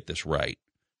 I could get this right.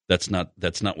 That's not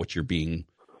what you're being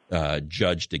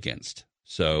judged against.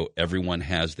 So everyone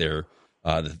has their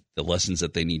the lessons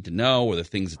that they need to know or the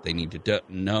things that they need to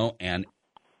know. And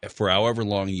for however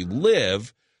long you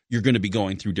live, you're going to be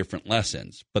going through different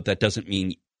lessons. But that doesn't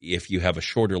mean if you have a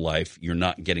shorter life, you're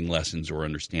not getting lessons or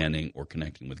understanding or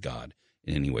connecting with God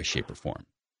in any way, shape, or form.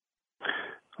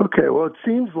 Okay, well, it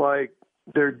seems like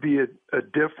there'd be a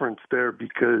difference there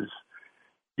because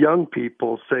young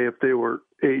people, say if they were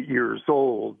 8 years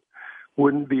old,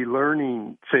 wouldn't be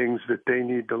learning things that they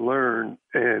need to learn,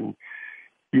 and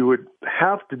you would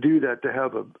have to do that to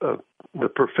have the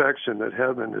perfection that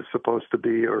heaven is supposed to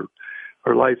be, or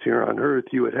life here on earth.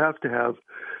 You would have to have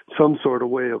some sort of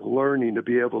way of learning to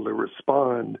be able to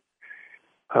respond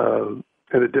in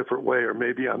a different way, or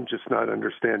maybe I'm just not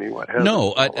understanding what heaven.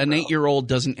 No, an 8-year-old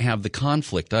doesn't have the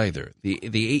conflict either. The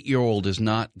 8-year-old is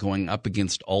not going up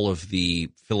against all of the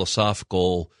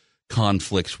philosophical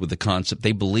conflicts with the concept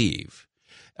they believe.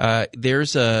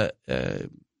 There's a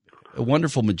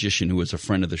wonderful magician who was a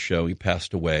friend of the show. He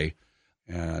passed away,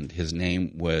 and his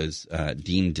name was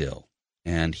Dean Dill.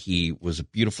 And he was a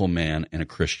beautiful man and a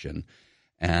Christian.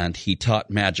 And he taught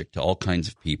magic to all kinds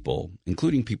of people,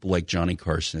 including people like Johnny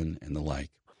Carson and the like,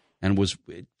 and was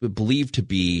believed to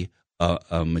be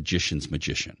a magician's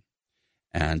magician,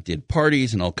 and did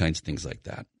parties and all kinds of things like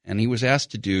that. And he was asked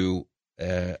to do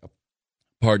a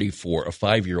party for a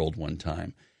 5-year-old one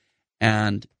time.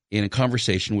 And in a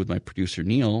conversation with my producer,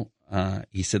 Neil,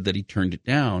 he said that he turned it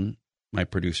down. My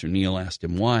producer, Neil, asked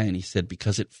him why, and he said,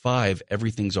 because at 5,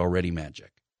 everything's already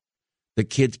magic. The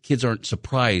kids aren't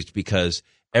surprised because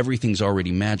everything's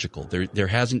already magical. There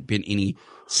hasn't been any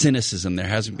cynicism. There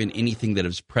hasn't been anything that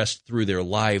has pressed through their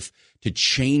life to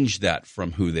change that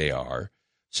from who they are.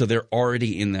 So they're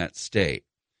already in that state.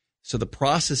 So the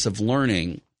process of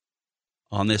learning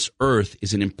on this earth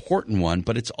is an important one,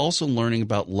 but it's also learning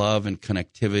about love and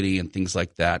connectivity and things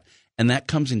like that. And that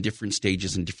comes in different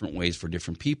stages and different ways for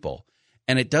different people.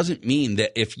 And it doesn't mean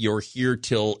that if you're here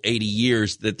till 80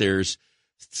 years that there's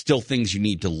still things you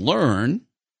need to learn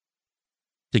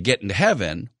to get into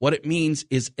heaven. What it means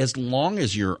is as long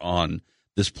as you're on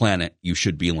this planet, you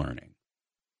should be learning.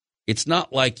 It's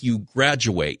not like you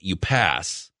graduate, you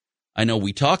pass. I know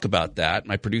we talk about that.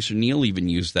 My producer Neil even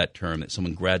used that term, that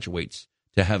someone graduates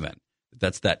to heaven.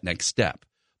 That's that next step.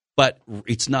 But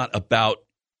it's not about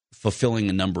fulfilling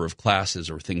a number of classes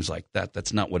or things like that.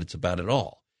 That's not what it's about at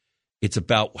all. It's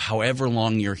about however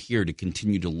long you're here to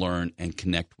continue to learn and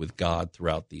connect with God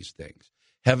throughout these things.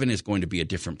 Heaven is going to be a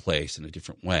different place in a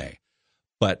different way.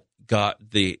 But God,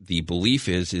 the belief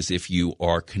is if you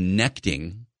are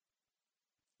connecting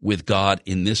with God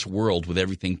in this world with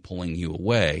everything pulling you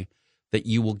away, that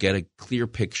you will get a clear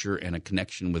picture and a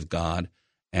connection with God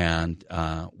and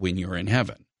when you're in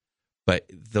heaven. But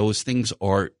those things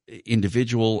are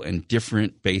individual and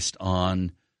different based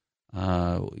on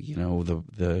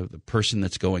the person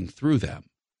that's going through them.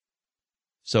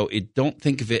 So don't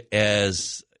think of it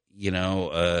as,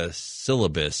 a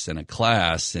syllabus and a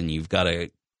class and you've got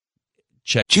to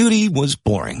check. Judy was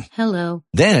boring. Hello.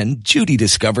 Then Judy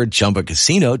discovered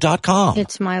ChumbaCasino.com.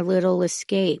 It's my little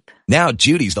escape. Now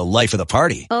Judy's the life of the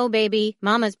party. Oh, baby,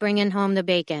 mama's bringing home the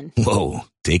bacon. Whoa,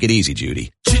 take it easy,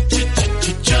 Judy.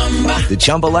 The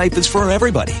Chumba life is for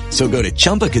everybody. So go to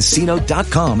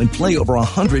ChumbaCasino.com and play over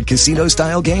 100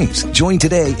 casino-style games. Join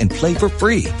today and play for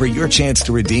free for your chance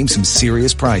to redeem some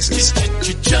serious prizes.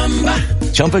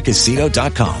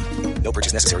 ChumbaCasino.com. No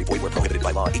purchase necessary. Void where prohibited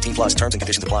by law. 18+ terms and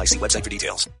conditions apply. See website for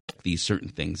details. These certain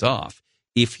things off.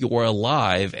 If you're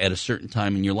alive at a certain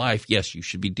time in your life, yes, you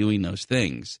should be doing those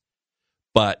things.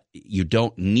 But you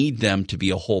don't need them to be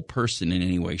a whole person in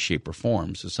any way, shape, or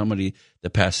form. So somebody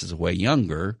that passes away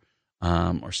younger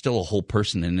are still a whole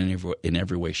person in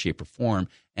every way, shape, or form,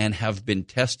 and have been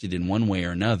tested in one way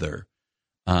or another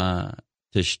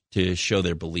to show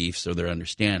their beliefs or their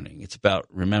understanding. It's about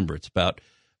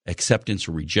acceptance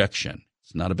or rejection.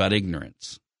 It's not about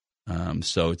ignorance.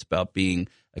 So it's about being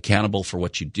accountable for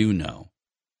what you do know,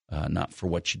 not for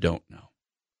what you don't know.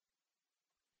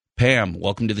 Pam,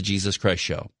 welcome to the Jesus Christ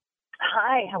Show.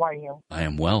 Hi, how are you? I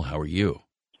am well. How are you?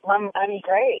 I'm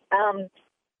great.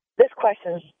 This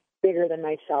question is bigger than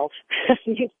myself.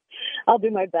 I'll do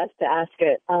my best to ask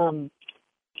it. I'm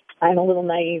a little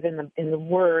naive in the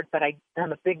word, but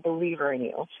I'm a big believer in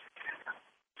you.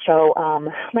 So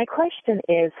my question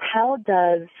is, how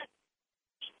does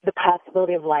the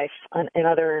possibility of life in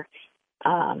other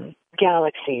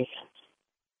galaxies,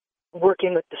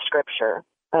 working with the scripture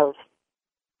of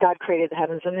God created the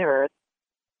heavens and the earth,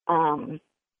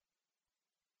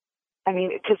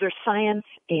 because there's science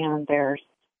and there's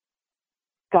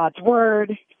God's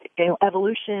word,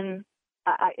 evolution.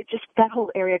 That whole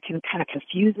area kind of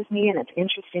confuses me, and it's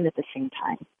interesting at the same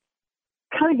time.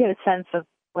 Kind of get a sense of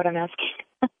what I'm asking.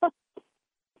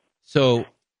 So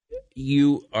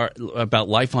you are about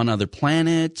life on other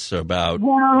planets, or about?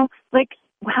 Well, like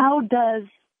how does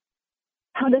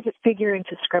it figure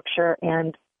into scripture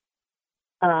and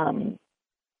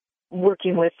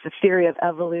working with the theory of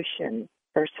evolution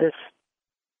versus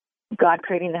God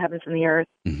creating the heavens and the earth?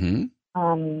 Mm-hmm.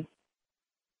 And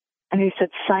you said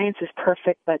science is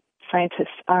perfect, but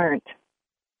scientists aren't.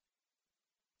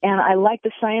 And I like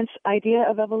the science idea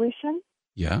of evolution.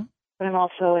 Yeah. But I'm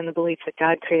also in the belief that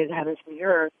God created the heavens and the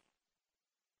earth.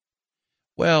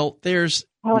 Well, there's...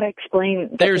 How would I explain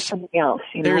that to something else?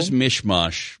 There's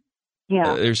mishmash.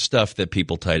 Yeah. There's stuff that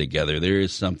people tie together. There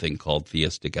is something called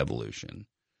theistic evolution.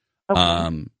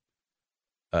 Okay.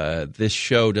 This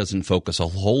show doesn't focus a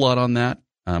whole lot on that.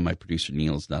 My producer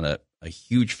Neil is not a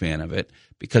huge fan of it,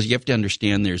 because you have to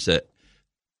understand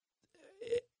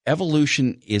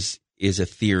evolution is a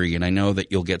theory, and I know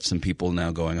that you'll get some people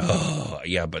now going, oh,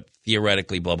 yeah, but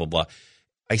theoretically, blah, blah, blah.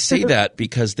 I say that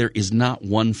because there is not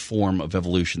one form of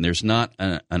evolution. There's not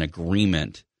an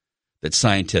agreement that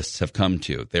scientists have come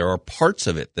to. There are parts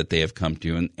of it that they have come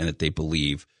to and that they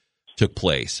believe took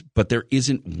place, but there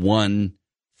isn't one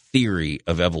theory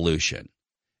of evolution.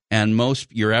 And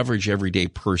your average everyday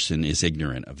person is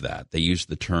ignorant of that. They use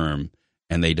the term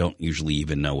and they don't usually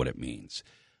even know what it means.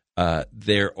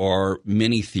 There are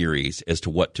many theories as to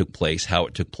what took place, how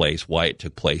it took place, why it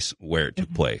took place, where it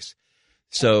took place.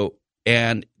 So,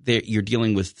 and you're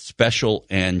dealing with special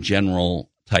and general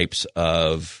types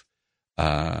of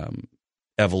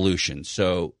evolution.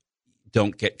 So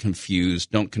don't get confused.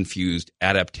 Don't confuse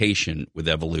adaptation with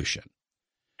evolution.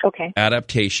 Okay.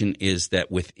 Adaptation is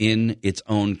that within its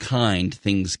own kind,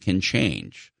 things can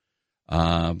change.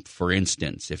 For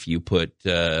instance, if you put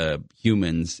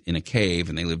humans in a cave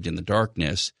and they lived in the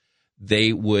darkness,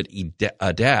 they would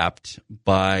adapt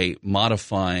by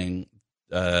modifying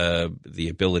the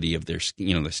ability of their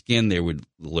skin. The skin, they would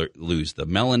lose the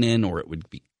melanin, or it would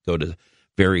go to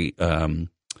very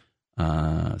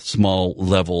small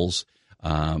levels.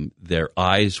 Their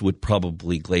eyes would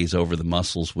probably glaze over, the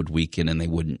muscles would weaken, and they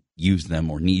wouldn't use them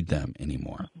or need them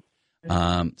anymore.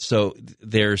 So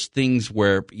there's things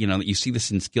where, you see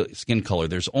this in skin color.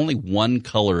 There's only one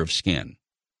color of skin.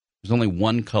 There's only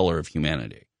one color of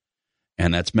humanity,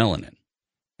 and that's melanin.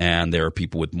 And there are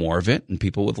people with more of it and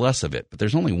people with less of it. But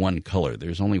there's only one color.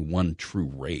 There's only one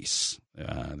true race,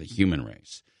 the human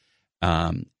race.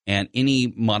 And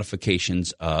any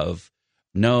modifications of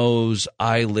nose,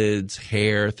 eyelids,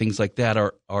 hair, things like that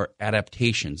are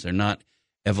adaptations. They're not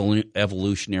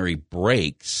evolutionary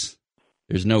breaks.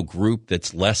 There's no group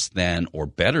that's less than or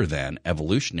better than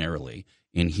evolutionarily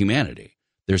in humanity.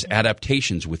 There's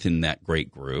adaptations within that great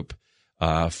group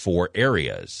for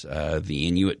areas. The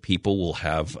Inuit people will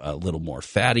have a little more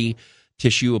fatty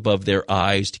tissue above their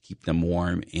eyes to keep them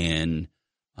warm in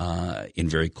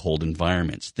very cold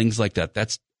environments. Things like that.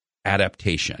 That's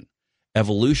adaptation.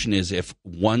 Evolution is if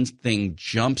one thing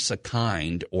jumps a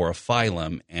kind or a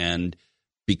phylum and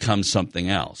becomes something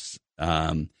else.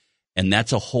 And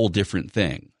that's a whole different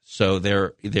thing. So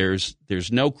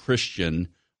there's no Christian,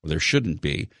 or there shouldn't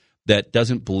be, that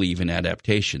doesn't believe in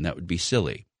adaptation. That would be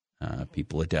silly.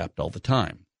 People adapt all the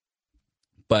time.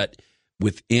 But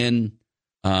within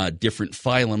different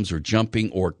phylums, or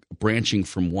jumping or branching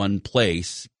from one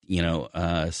place,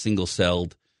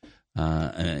 single-celled,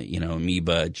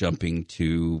 amoeba jumping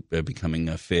to becoming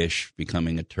a fish,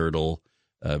 becoming a turtle,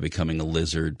 becoming a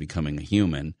lizard, becoming a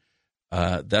human,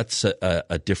 that's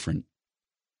a different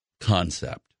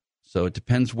concept. So it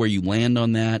depends where you land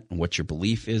on that and what your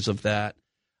belief is of that.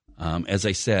 As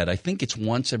I said, I think it's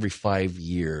once every 5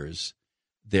 years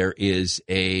there is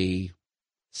a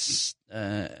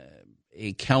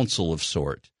council of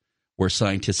sort where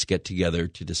scientists get together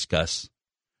to discuss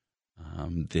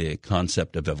the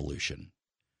concept of evolution.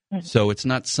 Mm-hmm. So it's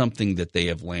not something that they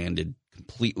have landed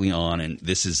completely on, and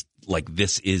this is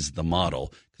the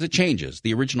model, because it changes.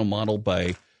 The original model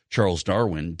by Charles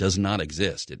Darwin does not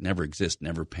exist. It never exists,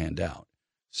 never panned out.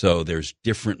 So there's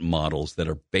different models that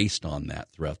are based on that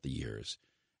throughout the years.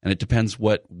 And it depends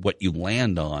what you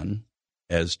land on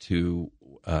as to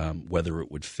whether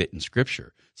it would fit in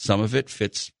Scripture. Some of it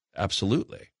fits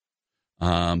absolutely.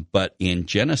 But in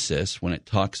Genesis, when it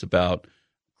talks about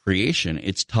creation,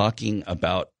 it's talking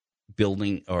about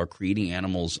building or creating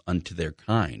animals unto their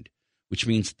kind, which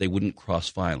means they wouldn't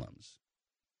cross phylums.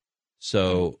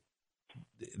 So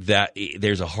that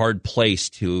there's a hard place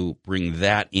to bring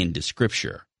that into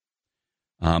Scripture.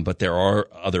 But there are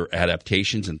other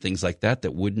adaptations and things like that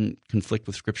that wouldn't conflict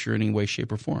with Scripture in any way,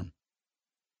 shape, or form.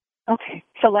 Okay.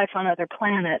 So life on other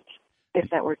planets, if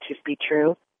that were to be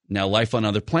true. Now, life on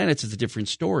other planets is a different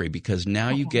story because now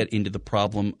you get into the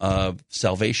problem of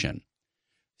salvation.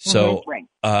 So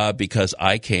because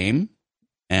I came,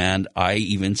 and I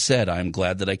even said, I'm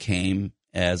glad that I came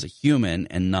as a human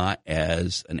and not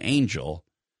as an angel,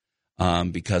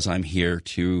 because I'm here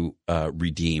to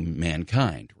redeem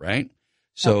mankind, right?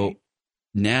 So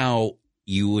now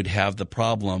you would have the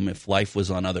problem if life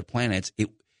was on other planets.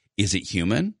 Is it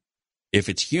human? If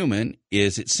it's human,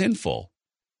 is it sinful?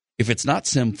 If it's not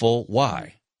sinful,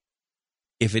 why?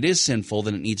 If it is sinful,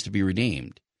 then it needs to be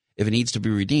redeemed. If it needs to be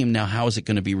redeemed, now how is it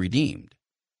going to be redeemed?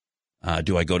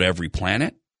 Do I go to every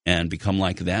planet and become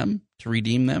like them to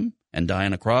redeem them and die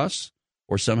on a cross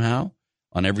or somehow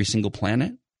on every single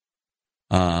planet?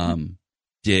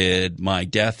 Did my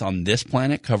death on this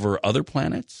planet cover other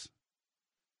planets?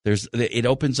 It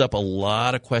opens up a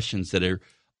lot of questions that are,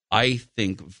 I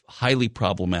think, highly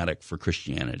problematic for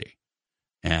Christianity.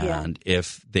 And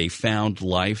if they found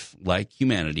life like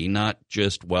humanity, not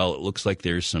just, well, it looks like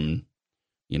there's some,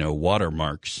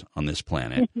 watermarks on this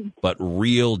planet, but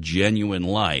real, genuine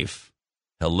life,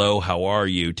 hello, how are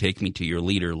you, take me to your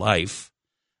leader life,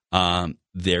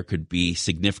 there could be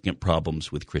significant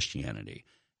problems with Christianity.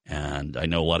 And I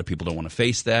know a lot of people don't want to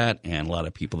face that, and a lot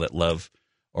of people that love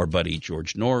our buddy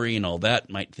George Norrie and all that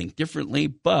might think differently,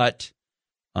 but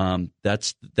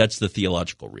that's the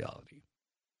theological reality.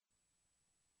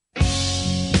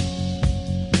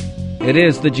 It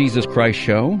is the Jesus Christ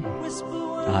Show.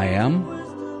 I am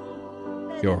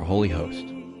your holy host.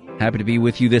 Happy to be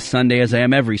with you this Sunday, as I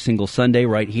am every single Sunday,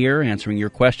 right here, answering your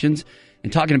questions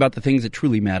and talking about the things that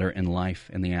truly matter in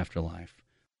life and the afterlife.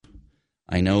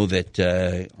 I know that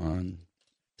on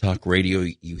talk radio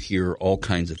you hear all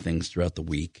kinds of things throughout the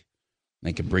week.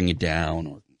 They can bring you down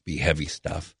or be heavy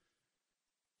stuff.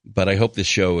 But I hope this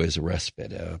show is a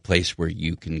respite, a place where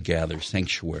you can gather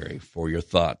sanctuary for your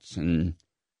thoughts and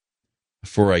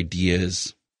for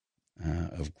ideas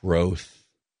of growth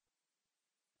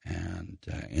and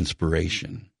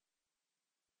inspiration.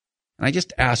 And I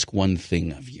just ask one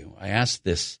thing of you. I ask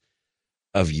this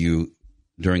of you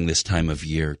during this time of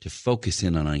year, to focus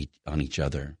in on each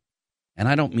other. And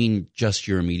I don't mean just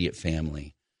your immediate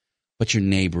family, but your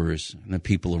neighbors and the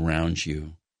people around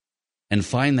you. And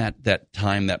find that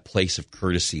time, that place of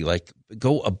courtesy, like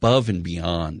go above and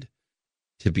beyond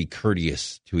to be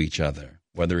courteous to each other,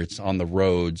 whether it's on the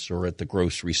roads or at the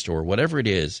grocery store, whatever it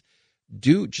is.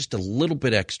 Do just a little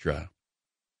bit extra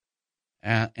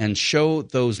and show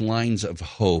those lines of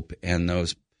hope and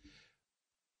those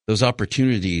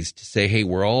opportunities to say, hey,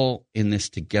 we're all in this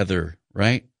together,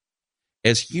 right?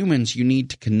 As humans, you need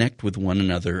to connect with one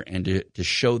another and to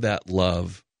show that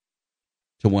love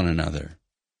to one another.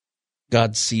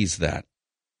 God sees that.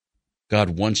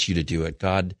 God wants you to do it.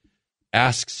 God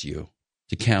asks you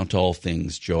to count all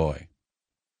things joy.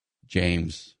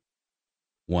 James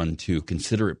 1:2,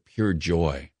 consider it pure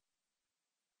joy.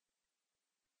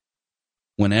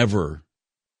 Whenever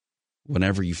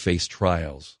you face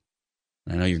trials,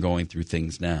 I know you're going through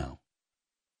things now.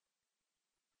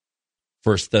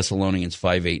 1 Thessalonians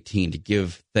 5:18, to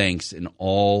give thanks in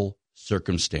all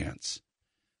circumstance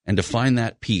and to find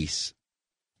that peace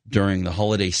during the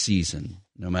holiday season,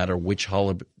 no matter which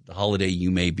holiday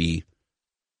you may be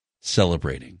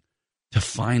celebrating, to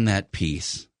find that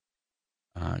peace,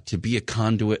 to be a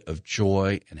conduit of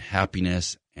joy and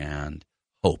happiness and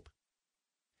hope.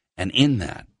 And in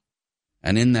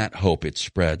that hope, it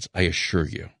spreads, I assure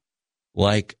you,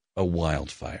 like a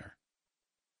wildfire.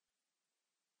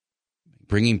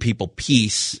 Bringing people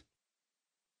peace,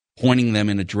 pointing them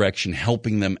in a direction,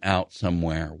 helping them out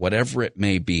somewhere, whatever it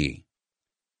may be.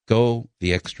 Go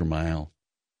the extra mile,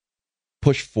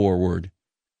 push forward,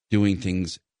 doing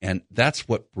things, and that's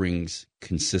what brings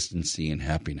consistency and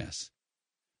happiness.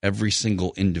 Every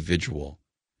single individual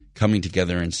coming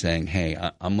together and saying, hey,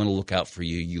 I'm going to look out for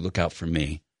you, you look out for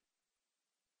me.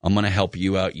 I'm going to help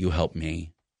you out, you help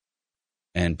me,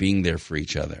 and being there for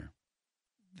each other.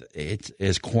 it's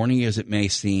as corny as it may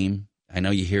seem. I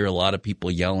know you hear a lot of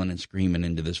people yelling and screaming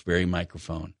into this very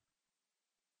microphone.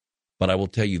 But I will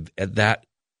tell you that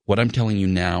what I'm telling you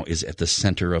now is at the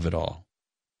center of it all.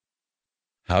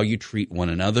 How you treat one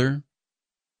another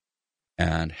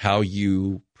and how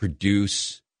you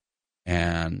produce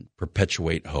and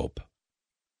perpetuate hope.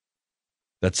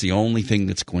 That's the only thing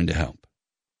that's going to help.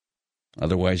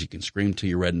 Otherwise, you can scream till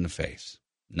you're red in the face.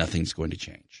 Nothing's going to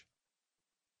change.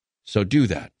 So do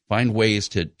that. Find ways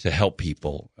to help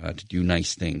people, to do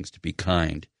nice things, to be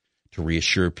kind, to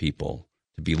reassure people,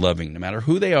 to be loving, no matter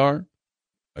who they are,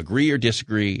 agree or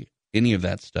disagree, any of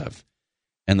that stuff.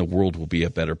 And the world will be a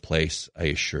better place, I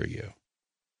assure you.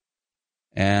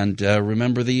 And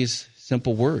remember these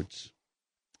simple words.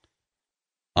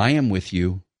 I am with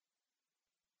you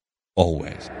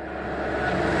always.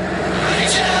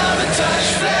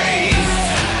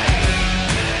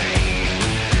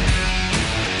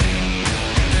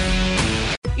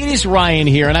 It is Ryan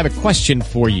here, and I have a question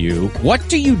for you. What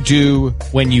do you do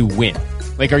when you win?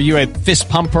 Like, are you a fist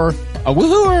pumper, a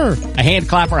woohooer, a hand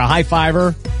clapper, a high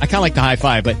fiver? I kind of like the high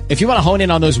five, but if you want to hone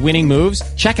in on those winning moves,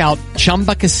 check out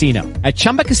Chumba Casino. At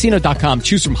ChumbaCasino.com,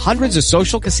 choose from hundreds of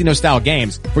social casino-style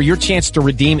games for your chance to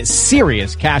redeem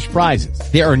serious cash prizes.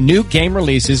 There are new game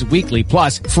releases weekly,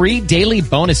 plus free daily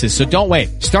bonuses, so don't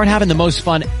wait. Start having the most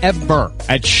fun ever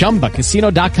at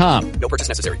ChumbaCasino.com. No purchase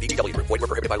necessary. VGW Group. Void where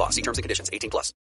prohibited by law. See terms and conditions. 18+.